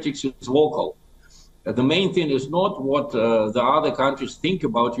politics is local. The main thing is not what the other countries think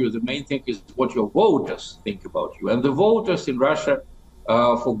about you. The main thing is what your voters think about you. And the voters in Russia,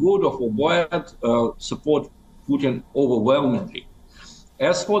 for good or for bad, support Putin overwhelmingly.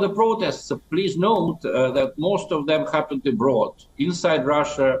 As for the protests, please note that most of them happened abroad. Inside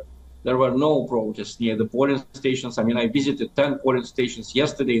Russia, there were no protests near the polling stations. I mean, I visited 10 polling stations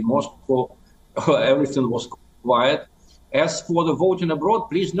yesterday in Moscow. Everything was quiet. As for the voting abroad,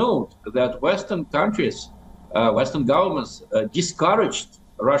 please note that Western countries, Western governments discouraged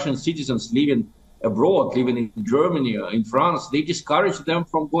Russian citizens living abroad, living in Germany or in France. They discouraged them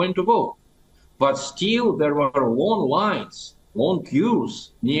from going to vote. But still, there were long lines, long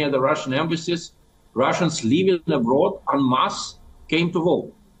queues near the Russian embassies. Russians living abroad en masse came to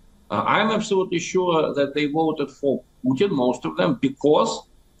vote. I'm absolutely sure that they voted for Putin, most of them, because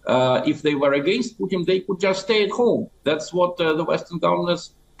if they were against Putin, they could just stay at home. That's what the Western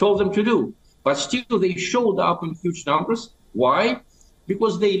governments told them to do. But still, they showed up in huge numbers. Why?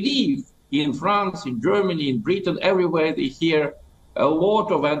 Because they live in France, in Germany, in Britain, everywhere they hear a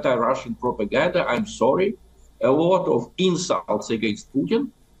lot of anti-Russian propaganda, I'm sorry, a lot of insults against Putin,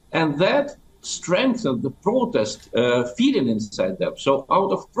 and that strengthened the protest feeling inside them. So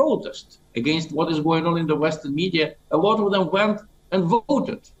out of protest against what is going on in the Western media, a lot of them went and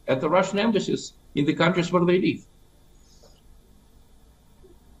voted at the Russian embassies in the countries where they live.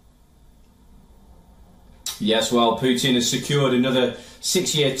 Yes, well, Putin has secured another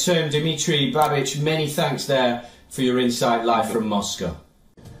 6-year term. Dmitry Babich, many thanks there for your insight live from Moscow.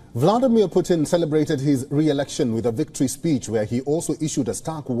 Vladimir Putin celebrated his re-election with a victory speech where he also issued a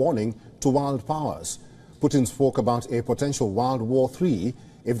stark warning to world powers. Putin spoke about a potential World War III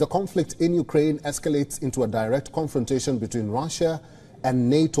if the conflict in Ukraine escalates into a direct confrontation between Russia and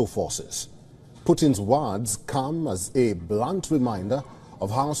NATO forces. Putin's words come as a blunt reminder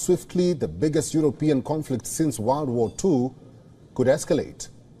of how swiftly the biggest European conflict since World War II could escalate.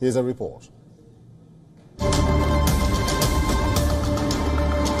 Here's a report.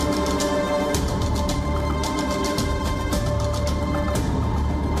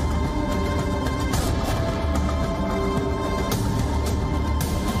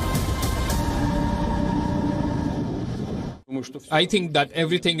 I think that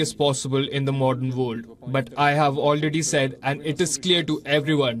everything is possible in the modern world, but I have already said, and it is clear to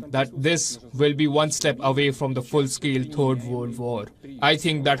everyone, that this will be one step away from the full-scale Third World War. I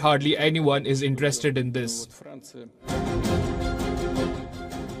think that hardly anyone is interested in this.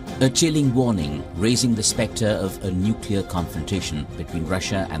 A chilling warning raising the spectre of a nuclear confrontation between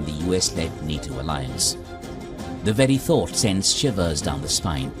Russia and the US-led NATO alliance. The very thought sends shivers down the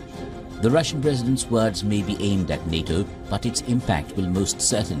spine. The Russian president's words may be aimed at NATO, but its impact will most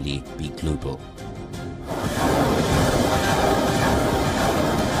certainly be global.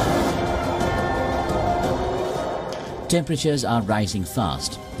 Temperatures are rising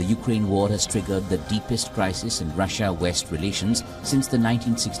fast. The Ukraine war has triggered the deepest crisis in Russia-West relations since the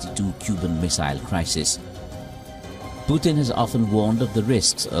 1962 Cuban Missile Crisis. Putin has often warned of the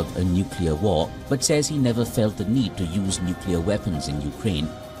risks of a nuclear war, but says he never felt the need to use nuclear weapons in Ukraine.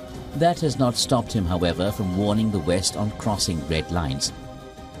 That has not stopped him, however, from warning the West on crossing red lines.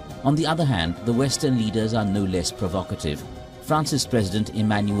 On the other hand, the Western leaders are no less provocative. France's President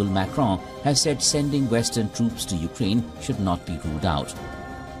Emmanuel Macron has said sending Western troops to Ukraine should not be ruled out.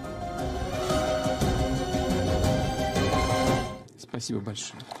 Спасибо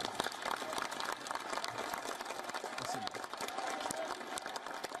большое.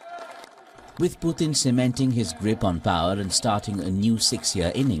 With Putin cementing his grip on power and starting a new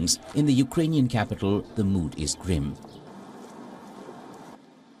 6-year innings, in the Ukrainian capital, the mood is grim.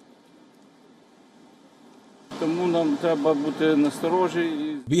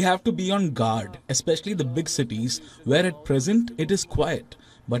 We have to be on guard, especially the big cities, where at present it is quiet.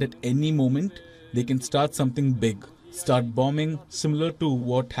 But at any moment, they can start something big, start bombing, similar to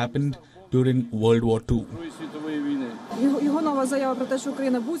what happened during World War II.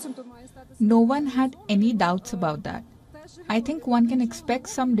 No one had any doubts about that. I think one can expect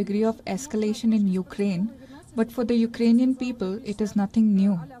some degree of escalation in Ukraine, but for the Ukrainian people, it is nothing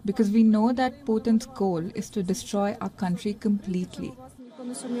new, because we know that Putin's goal is to destroy our country completely.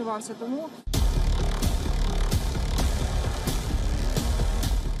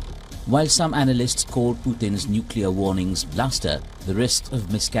 While some analysts call Putin's nuclear warnings bluster, the risks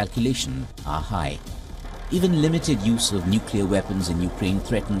of miscalculation are high. Even limited use of nuclear weapons in Ukraine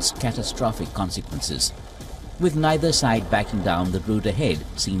threatens catastrophic consequences. With neither side backing down, the road ahead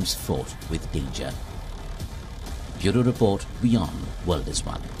seems fraught with danger. Bureau Report, WION World is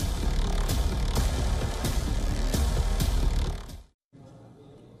One.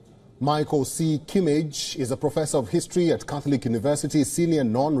 Michael C. Kimmage is a professor of history at Catholic University, senior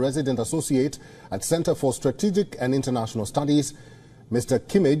non-resident associate at Center for Strategic and International Studies. Mr.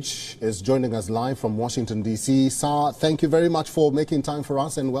 Kimmage is joining us live from Washington, D.C. Sir, thank you very much for making time for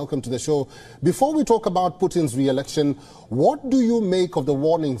us and welcome to the show. Before we talk about Putin's re-election, what do you make of the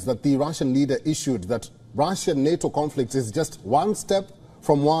warnings that the Russian leader issued that Russia-NATO conflict is just one step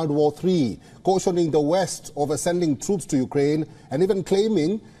from World War III, cautioning the West over sending troops to Ukraine and even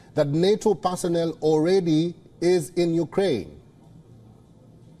claiming that NATO personnel already is in Ukraine?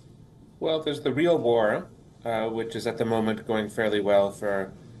 Well, there's the real war, which is at the moment going fairly well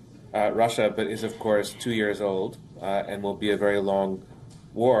for Russia, but is of course 2 years old and will be a very long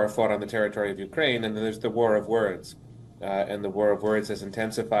war fought on the territory of Ukraine. And then there's the war of words. And the war of words has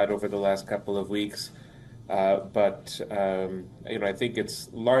intensified over the last couple of weeks. But I think it's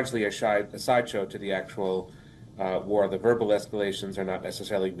largely a sideshow to the actual war. The verbal escalations are not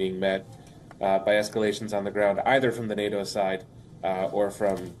necessarily being met by escalations on the ground, either from the NATO side or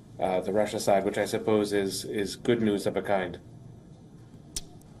from the Russia side, which I suppose is good news of a kind.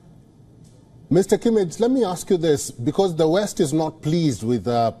 Mr. Kimmage, let me ask you this, because the West is not pleased with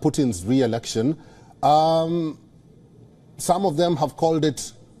Putin's re-election. Some of them have called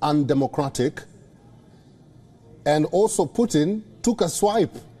it undemocratic. And also Putin took a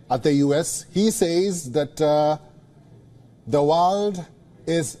swipe at the US. He says that the world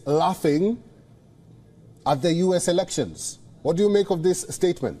is laughing at the US elections. What do you make of these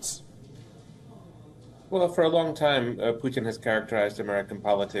statements? Well, for a long time, Putin has characterized American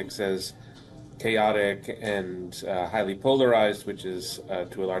politics as chaotic and highly polarized, which is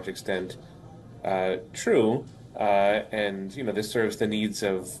to a large extent true. And, this serves the needs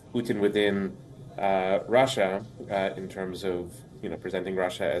of Putin within Russia in terms of, presenting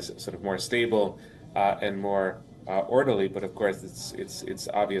Russia as sort of more stable and more orderly. But of course, it's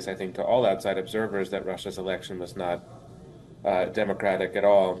obvious, I think, to all outside observers that Russia's election was not democratic at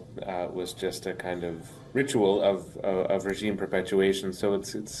all, was just a kind of ritual of regime perpetuation. So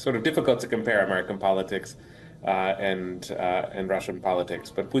it's sort of difficult to compare American politics and Russian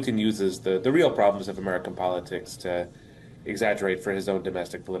politics. But Putin uses the real problems of American politics to exaggerate for his own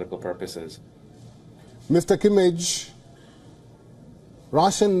domestic political purposes. Mr. Kimmage,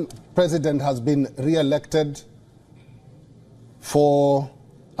 Russian president has been re-elected for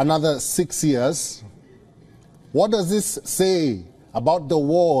another 6 years. What does this say about the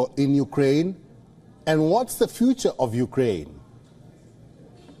war in Ukraine, and what's the future of Ukraine?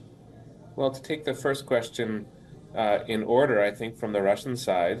 Well, to take the first question in order, I think from the Russian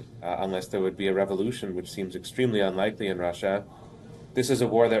side, unless there would be a revolution, which seems extremely unlikely in Russia, this is a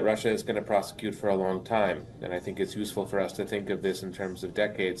war that Russia is going to prosecute for a long time. And I think it's useful for us to think of this in terms of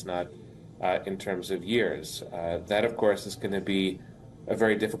decades, not in terms of years. That, of course, is going to be a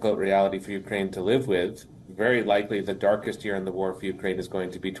very difficult reality for Ukraine to live with. Very likely the darkest year in the war for Ukraine is going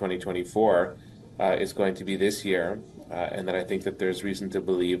to be 2024, is going to be this year. And then I think that there's reason to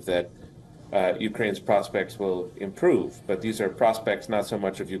believe that Ukraine's prospects will improve. But these are prospects not so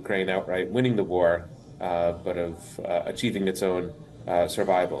much of Ukraine outright winning the war, but of achieving its own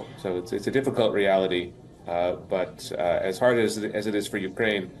survival. So it's a difficult reality, but as hard as it is for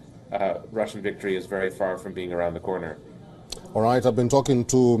Ukraine, Russian victory is very far from being around the corner. All right, I've been talking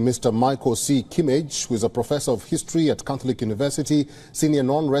to Mr. Michael C. Kimmage, who is a professor of history at Catholic University, senior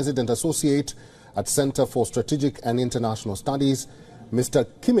non-resident associate at Center for Strategic and International Studies. Mr.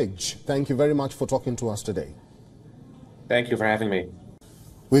 Kimmage, thank you very much for talking to us today. Thank you for having me.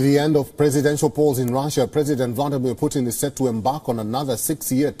 With the end of presidential polls in Russia, President Vladimir Putin is set to embark on another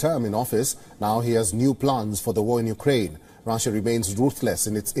 6-year term in office. Now he has new plans for the war in Ukraine. Russia remains ruthless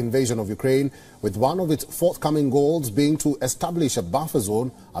in its invasion of Ukraine, with one of its forthcoming goals being to establish a buffer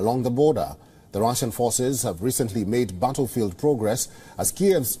zone along the border. The Russian forces have recently made battlefield progress as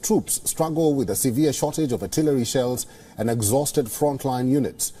Kiev's troops struggle with a severe shortage of artillery shells and exhausted frontline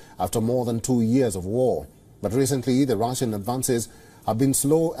units after more than 2 years of war. But recently, the Russian advances have been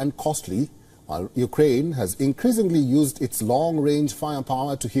slow and costly, while Ukraine has increasingly used its long-range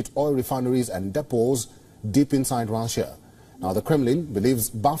firepower to hit oil refineries and depots deep inside Russia. Now, the Kremlin believes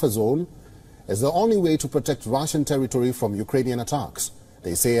buffer zone is the only way to protect Russian territory from Ukrainian attacks.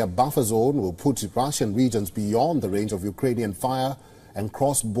 They say a buffer zone will put Russian regions beyond the range of Ukrainian fire and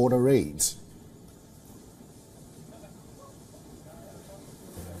cross-border raids.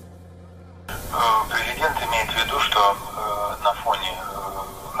 Президент имеет в виду, что на фоне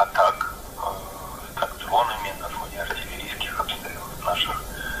атак так, дронами, на фоне артиллерийских обстрелов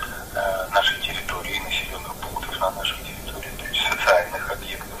нашей территории, населенных пунктов на нашей территории, то есть социальных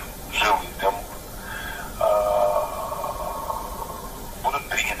объектов, жилых домов, будут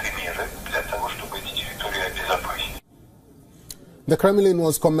приняты меры для того, чтобы эти территории обезопасить. The Kremlin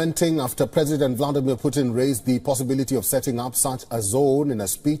was commenting after President Vladimir Putin raised the possibility of setting up such a zone in a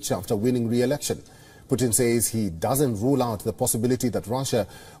speech after winning re-election. Putin says he doesn't rule out the possibility that Russia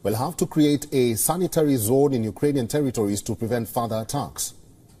will have to create a sanitary zone in Ukrainian territories to prevent further attacks.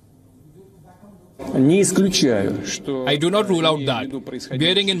 I do not rule out that.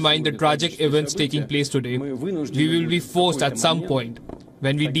 Bearing in mind the tragic events taking place today, we will be forced at some point,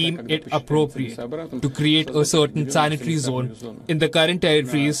 when we deem it appropriate, to create a certain sanitary zone in the current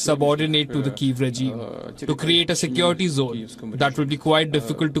territories subordinate to the Kyiv regime, to create a security zone that will be quite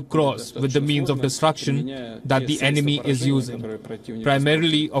difficult to cross with the means of destruction that the enemy is using,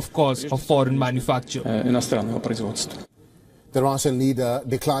 primarily, of course, of foreign manufacture. The Russian leader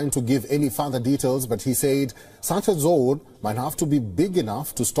declined to give any further details, but he said such a zone might have to be big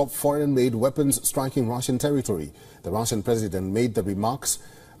enough to stop foreign-made weapons striking Russian territory. The Russian president made the remarks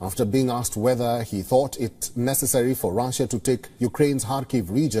after being asked whether he thought it necessary for Russia to take Ukraine's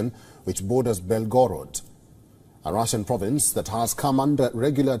Kharkiv region, which borders Belgorod, a Russian province that has come under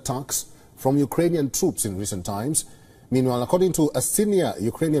regular attacks from Ukrainian troops in recent times. Meanwhile, according to a senior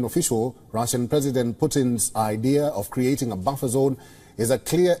Ukrainian official, Russian President Putin's idea of creating a buffer zone is a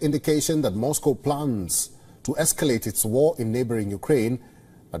clear indication that Moscow plans to escalate its war in neighboring Ukraine.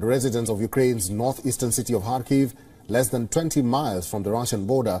 But residents of Ukraine's northeastern city of Kharkiv, less than 20 miles from the Russian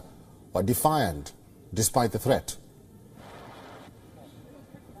border, were defiant despite the threat.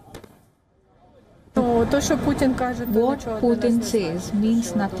 What Putin says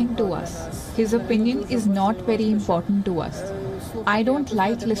means nothing to us. His opinion is not very important to us. I don't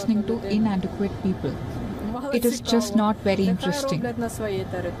like listening to inadequate people. It is just not very interesting.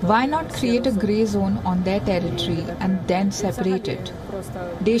 Why not create a grey zone on their territory and then separate it?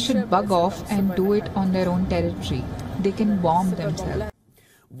 They should bug off and do it on their own territory. They can bomb themselves.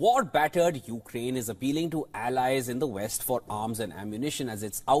 War-battered Ukraine is appealing to allies in the West for arms and ammunition as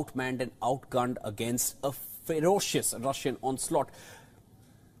it's outmanned and outgunned against a ferocious Russian onslaught.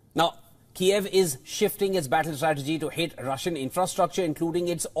 Now, Kiev is shifting its battle strategy to hit Russian infrastructure, including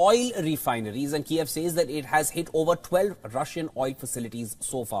its oil refineries, and Kiev says that it has hit over 12 Russian oil facilities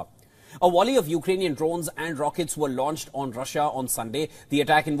so far. A volley of Ukrainian drones and rockets were launched on Russia on Sunday. The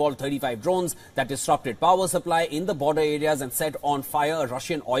attack involved 35 drones that disrupted power supply in the border areas and set on fire a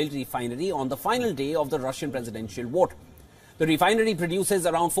Russian oil refinery on the final day of the Russian presidential vote. The refinery produces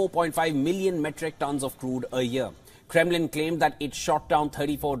around 4.5 million metric tons of crude a year. Kremlin claimed that it shot down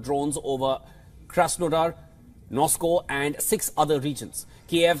 34 drones over Krasnodar, Moscow and 6 other regions.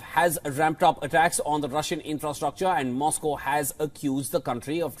 Kiev has ramped up attacks on the Russian infrastructure, and Moscow has accused the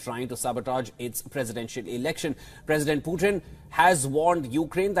country of trying to sabotage its presidential election. President Putin has warned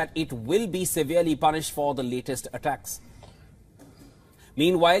Ukraine that it will be severely punished for the latest attacks.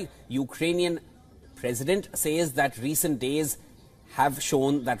 Meanwhile, Ukrainian president says that recent days have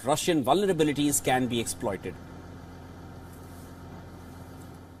shown that Russian vulnerabilities can be exploited.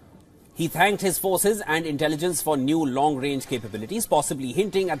 He thanked his forces and intelligence for new long-range capabilities, possibly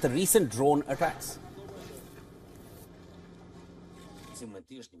hinting at the recent drone attacks.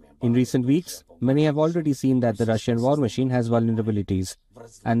 In recent weeks, many have already seen that the Russian war machine has vulnerabilities,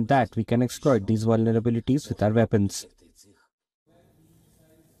 and that we can exploit these vulnerabilities with our weapons.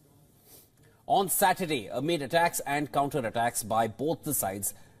 On Saturday, amid attacks and counterattacks by both the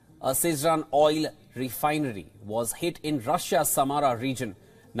sides, a Syzran oil refinery was hit in Russia's Samara region.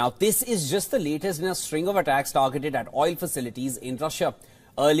 Now, this is just the latest in a string of attacks targeted at oil facilities in Russia.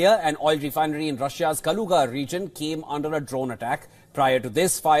 Earlier, an oil refinery in Russia's Kaluga region came under a drone attack. Prior to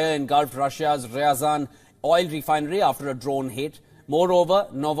this, fire engulfed Russia's Ryazan oil refinery after a drone hit. Moreover,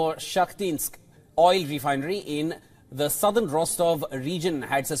 Novoshakhtinsk oil refinery in the southern Rostov region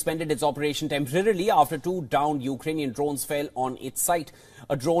had suspended its operation temporarily after 2 downed Ukrainian drones fell on its site.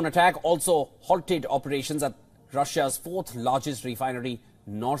 A drone attack also halted operations at Russia's 4th largest refinery,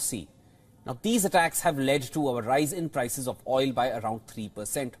 Norsy. Now, these attacks have led to a rise in prices of oil by around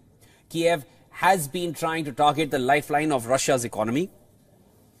 3%. Kiev has been trying to target the lifeline of Russia's economy.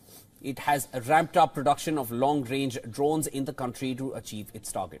 It has ramped up production of long-range drones in the country to achieve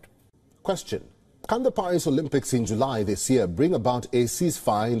its target. Question: can the Paris Olympics in July this year bring about a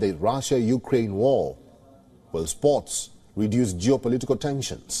ceasefire in the Russia-Ukraine war? Will sports reduce geopolitical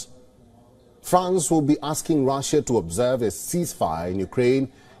tensions? France will be asking Russia to observe a ceasefire in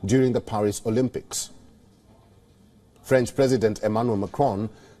Ukraine during the Paris Olympics. French President Emmanuel Macron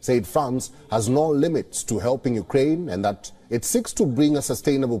said France has no limits to helping Ukraine and that it seeks to bring a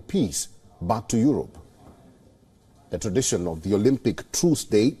sustainable peace back to Europe. The tradition of the Olympic truce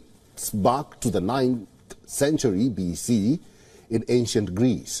dates back to the 9th century BC in ancient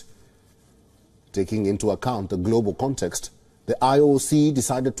Greece. Taking into account the global context, the IOC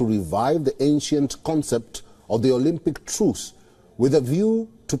decided to revive the ancient concept of the Olympic truce with a view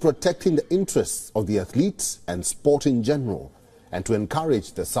to protecting the interests of the athletes and sport in general, and to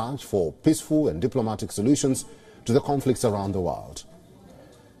encourage the search for peaceful and diplomatic solutions to the conflicts around the world.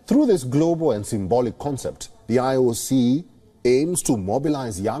 Through this global and symbolic concept, the IOC aims to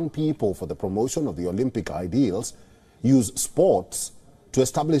mobilize young people for the promotion of the Olympic ideals, use sports to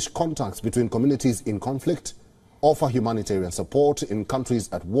establish contacts between communities in conflict, offer humanitarian support in countries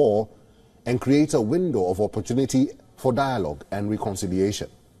at war, and create a window of opportunity for dialogue and reconciliation.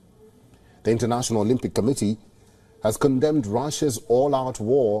 The International Olympic Committee has condemned Russia's all-out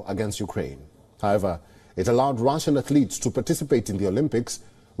war against Ukraine. However, it allowed Russian athletes to participate in the Olympics,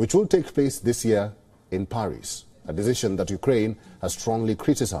 which will take place this year in Paris, a decision that Ukraine has strongly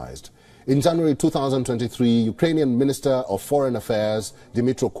criticized. In January 2023, Ukrainian Minister of Foreign Affairs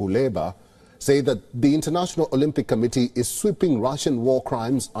Dmytro Kuleba said that the International Olympic Committee is sweeping Russian war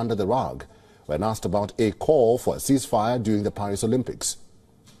crimes under the rug when asked about a call for a ceasefire during the Paris Olympics.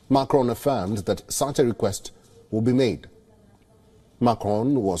 Macron affirmed that such a request will be made.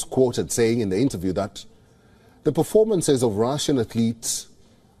 Macron was quoted saying in the interview that the performances of Russian athletes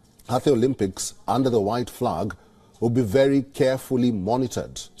at the Olympics under the white flag will be very carefully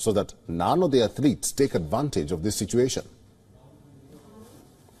monitored so that none of the athletes take advantage of this situation.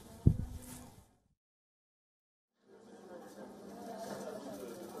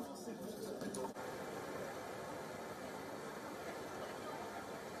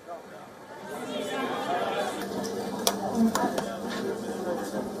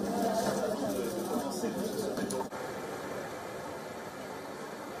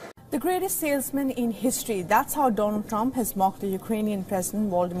 The greatest salesman in history. That's how Donald Trump has mocked the Ukrainian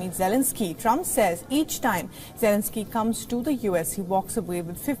President Volodymyr Zelensky. Trump says each time Zelensky comes to the U.S., he walks away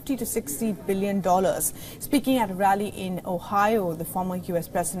with $50 to $60 billion. Speaking at a rally in Ohio, the former U.S.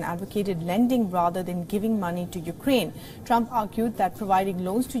 president advocated lending rather than giving money to Ukraine. Trump argued that providing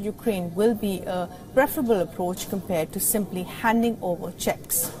loans to Ukraine will be a preferable approach compared to simply handing over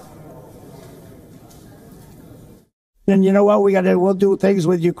checks. And you know what? We'll do things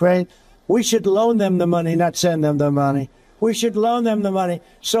with Ukraine. We should loan them the money, not send them the money. We should loan them the money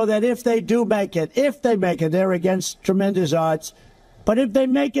so that if they do make it, they're against tremendous odds. But if they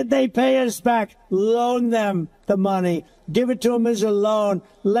make it, they pay us back. Loan them the money. Give it to them as a loan.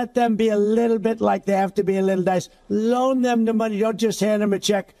 Let them be a little bit like they have to be a little nice. Loan them the money. Don't just hand them a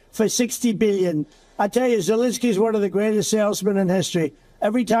check for $60 billion. I tell you, Zelensky's one of the greatest salesmen in history.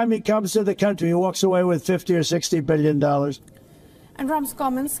 Every time he comes to the country, he walks away with $50 or $60 billion. And Trump's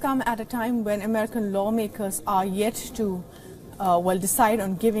comments come at a time when American lawmakers are yet to decide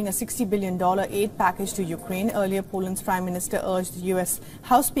on giving a $60 billion aid package to Ukraine. Earlier, Poland's Prime Minister urged the U.S.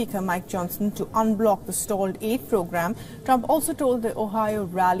 House Speaker Mike Johnson to unblock the stalled aid program. Trump also told the Ohio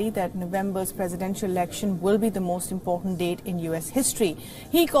rally that November's presidential election will be the most important date in U.S. history.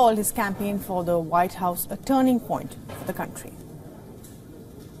 He called his campaign for the White House a turning point for the country.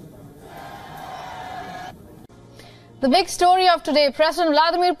 The big story of today, President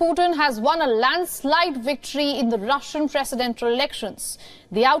Vladimir Putin has won a landslide victory in the Russian presidential elections.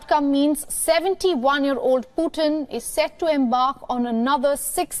 The outcome means 71-year-old Putin is set to embark on another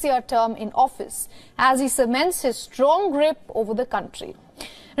 6-year term in office as he cements his strong grip over the country.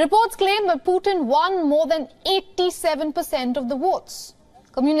 Reports claim that Putin won more than 87% of the votes.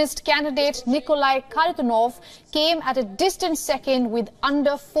 Communist candidate Nikolai Kharitonov came at a distant second with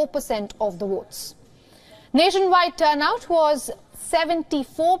under 4% of the votes. Nationwide turnout was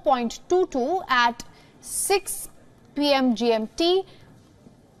 74.22 at 6 p.m. GMT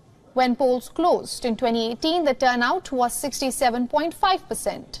when polls closed. In 2018, the turnout was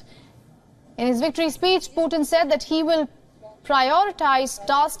 67.5%. In his victory speech, Putin said that he will prioritize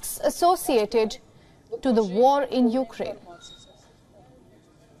tasks associated to the war in Ukraine.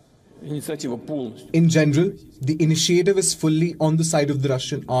 In general, the initiative is fully on the side of the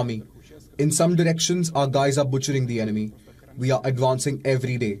Russian army. In some directions, our guys are butchering the enemy. We are advancing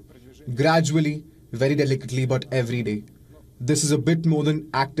every day. Gradually, very delicately, but every day. This is a bit more than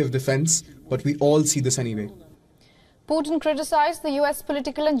active defense, but we all see this anyway. Putin criticized the US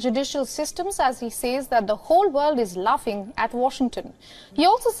political and judicial systems as he says that the whole world is laughing at Washington. He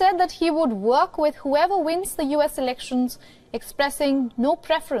also said that he would work with whoever wins the US elections, expressing no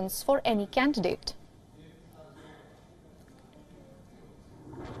preference for any candidate.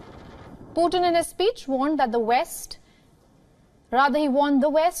 Putin in his speech warned that the West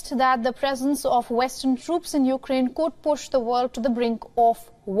that the presence of Western troops in Ukraine could push the world to the brink of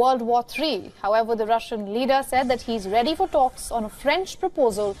World War III. However, the Russian leader said that he is ready for talks on a French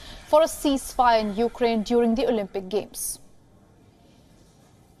proposal for a ceasefire in Ukraine during the Olympic Games.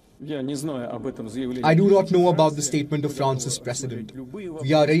 I do not know about the statement of France's president.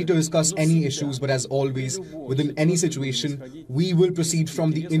 We are ready to discuss any issues, but as always, within any situation, we will proceed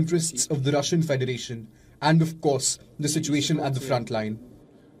from the interests of the Russian Federation and, of course, the situation at the front line.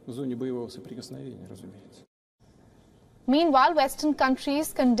 Meanwhile, Western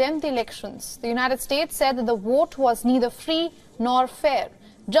countries condemned the elections. The United States said that the vote was neither free nor fair.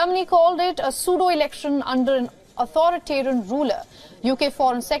 Germany called it a pseudo-election under an authoritarian ruler. UK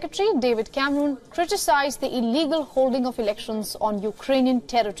Foreign Secretary David Cameron criticized the illegal holding of elections on Ukrainian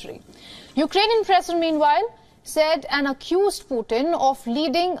territory. Ukrainian president, meanwhile, said and accused Putin of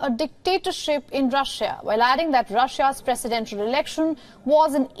leading a dictatorship in Russia, while adding that Russia's presidential election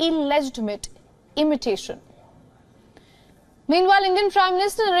was an illegitimate imitation. Meanwhile, Indian Prime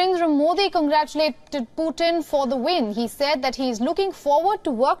Minister Narendra Modi congratulated Putin for the win. He said that he is looking forward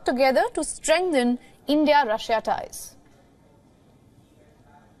to work together to strengthen India-Russia ties.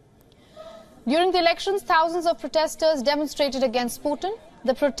 During the elections, thousands of protesters demonstrated against Putin.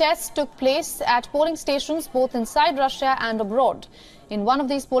 The protests took place at polling stations both inside Russia and abroad. In one of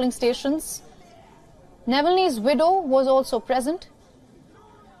these polling stations, Navalny's widow was also present.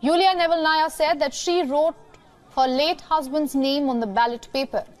 Yulia Navalnaya said that she wrote her late husband's name on the ballot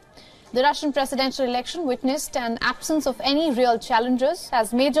paper. The Russian presidential election witnessed an absence of any real challengers,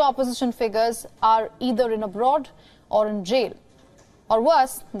 as major opposition figures are either in abroad or in jail. Or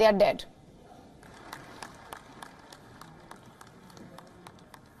worse, they are dead.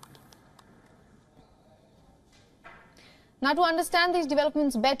 Now, to understand these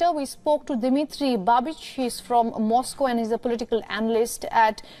developments better, we spoke to Dmitry Babich. He's from Moscow and is a political analyst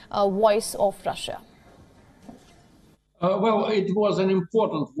at Voice of Russia. Well, it was an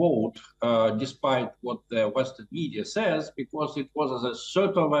important vote, despite what the Western media says, because it was a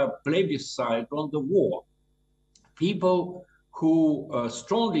sort of a plebiscite on the war. People who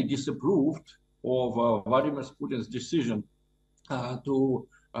strongly disapproved of Vladimir Putin's decision to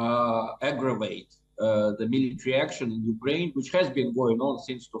aggravate the military action in Ukraine, which has been going on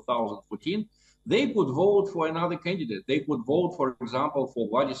since 2014, they could vote for another candidate. They could vote, for example, for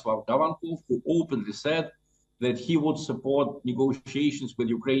Vladislav Davankov, who openly said that he would support negotiations with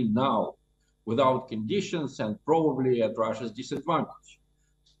Ukraine now, without conditions and probably at Russia's disadvantage.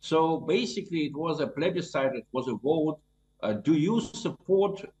 So basically, it was a plebiscite, it was a vote. Do you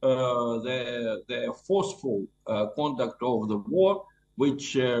support the forceful conduct of the war,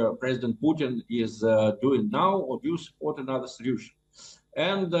 which President Putin is doing now, or do you support another solution?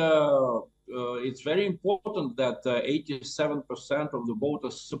 And it's very important that 87% of the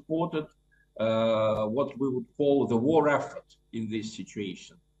voters supported what we would call the war effort in this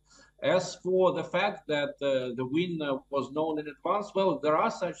situation. As for the fact that the win was known in advance, well, there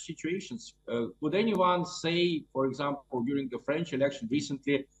are such situations. Would anyone say, for example, during the French election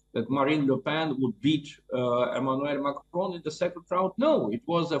recently, that Marine Le Pen would beat Emmanuel Macron in the second round? No, it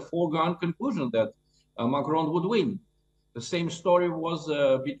was a foregone conclusion that Macron would win. The same story was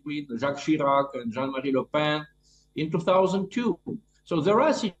between Jacques Chirac and Jean-Marie Le Pen. in 2002. So there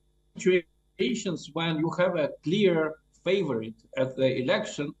are situations when you have a clear favorite at the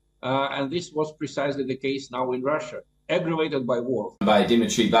election, and this was precisely the case now in Russia, aggravated by war. By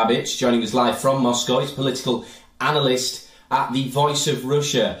Dmitry Babic, joining us live from Moscow. He's political analyst at the Voice of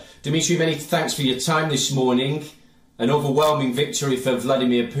Russia. Dmitry, many thanks for your time this morning. An overwhelming victory for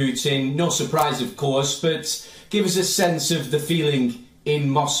Vladimir Putin. No surprise, of course, but give us a sense of the feeling in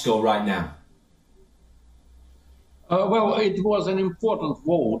Moscow right now. Well, it was an important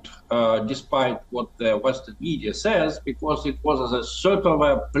vote, despite what the Western media says, because it was a sort of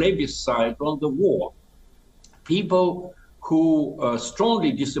a plebiscite on the war. People who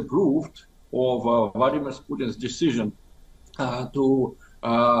strongly disapproved of Vladimir Putin's decision to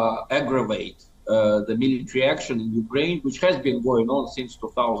aggravate the military action in Ukraine, which has been going on since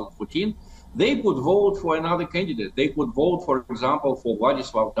 2014, they could vote for another candidate. They could vote, for example, for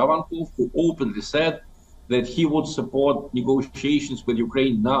Vladislav Davankov, who openly said that he would support negotiations with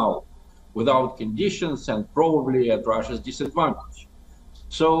Ukraine now, without conditions and probably at Russia's disadvantage.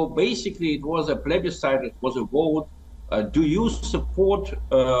 So basically, it was a plebiscite, it was a vote. Do you support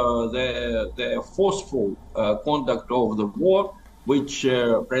the forceful conduct of the war, which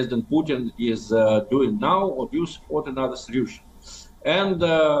President Putin is doing now, or do you support another solution? And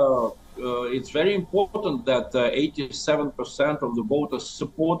it's very important that 87% of the voters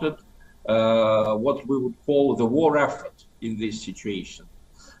supported what we would call the war effort in this situation.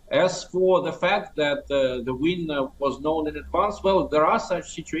 As for the fact that the win was known in advance, well, there are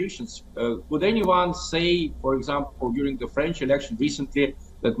such situations. Could anyone say, for example, during the French election recently,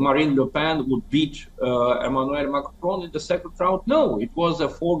 that Marine Le Pen would beat Emmanuel Macron in the second round? No, it was a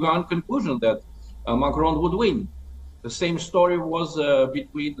foregone conclusion that Macron would win. The same story was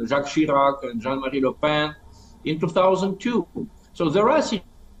between Jacques Chirac and Jean-Marie Le Pen in 2002. So there are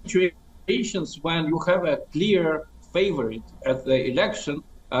situations when you have a clear favorite at the election,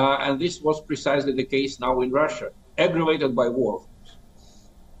 and this was precisely the case now in Russia, aggravated by war.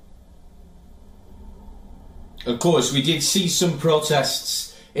 Of course, we did see some protests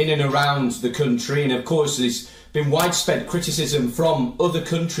in and around the country, and of course there's been widespread criticism from other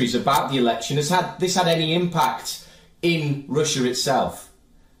countries about the election. Has this had any impact in Russia itself?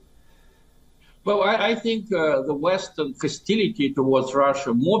 Well, I think the Western hostility towards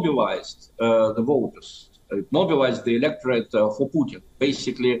Russia mobilized the voters. It mobilized the electorate for Putin.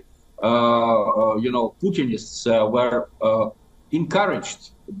 Basically, Putinists were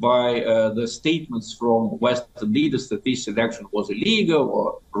encouraged by the statements from Western leaders that this election was illegal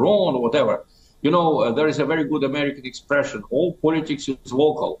or wrong or whatever. There is a very good American expression: all politics is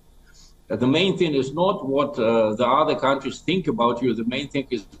local. The main thing is not what the other countries think about you. The main thing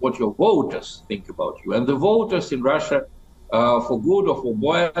is what your voters think about you. And the voters in Russia, for good or for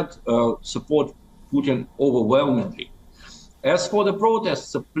bad, support Putin overwhelmingly. As for the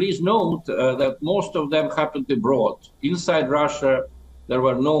protests, please note that most of them happened abroad. Inside Russia, there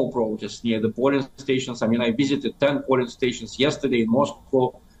were no protests near the polling stations. I mean, I visited 10 polling stations yesterday in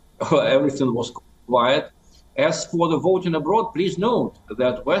Moscow. Everything was quiet. As for the voting abroad, please note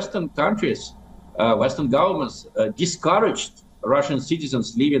that Western countries, Western governments discouraged Russian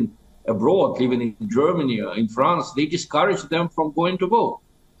citizens living abroad, living in Germany or in France. They discouraged them from going to vote.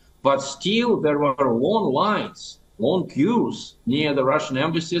 But still, there were long lines, long queues near the Russian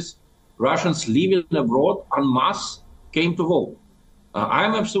embassies. Russians living abroad en masse came to vote.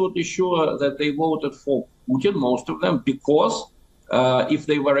 I'm absolutely sure that they voted for Putin, most of them, because if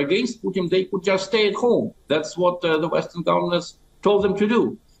they were against Putin, they could just stay at home. That's what the Western governments told them to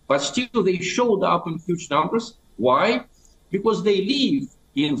do. But still, they showed up in huge numbers. Why? Because they live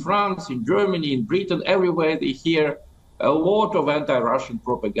in France, in Germany, in Britain, everywhere they hear a lot of anti-Russian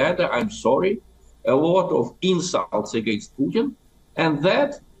propaganda, I'm sorry, a lot of insults against Putin, and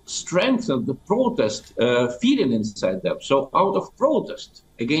that strengthened the protest feeling inside them. So out of protest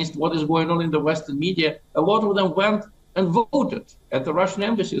against what is going on in the Western media, a lot of them went and voted at the Russian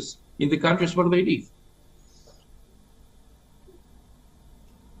embassies in the countries where they live.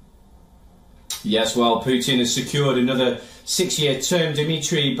 Yes, well, Putin has secured another 6-year term.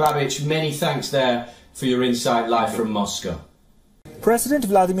 Dmitry Babic, many thanks there for your insight live from Moscow. President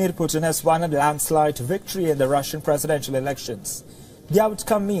Vladimir Putin has won a landslide victory in the Russian presidential elections. The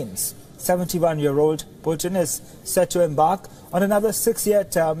outcome means 71-year-old Putin is set to embark on another 6-year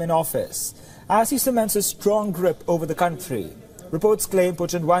term in office as he cements a strong grip over the country. Reports claim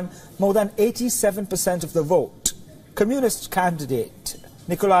Putin won more than 87% of the vote. Communist candidate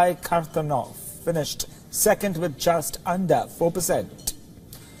Nikolai Kartanov finished second with just under 4%.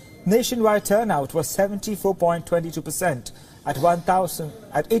 Nationwide turnout was 74.22% at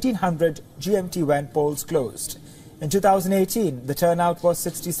 1800 GMT when polls closed. In 2018, the turnout was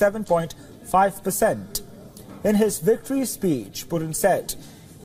 67.5%. In his victory speech, Putin said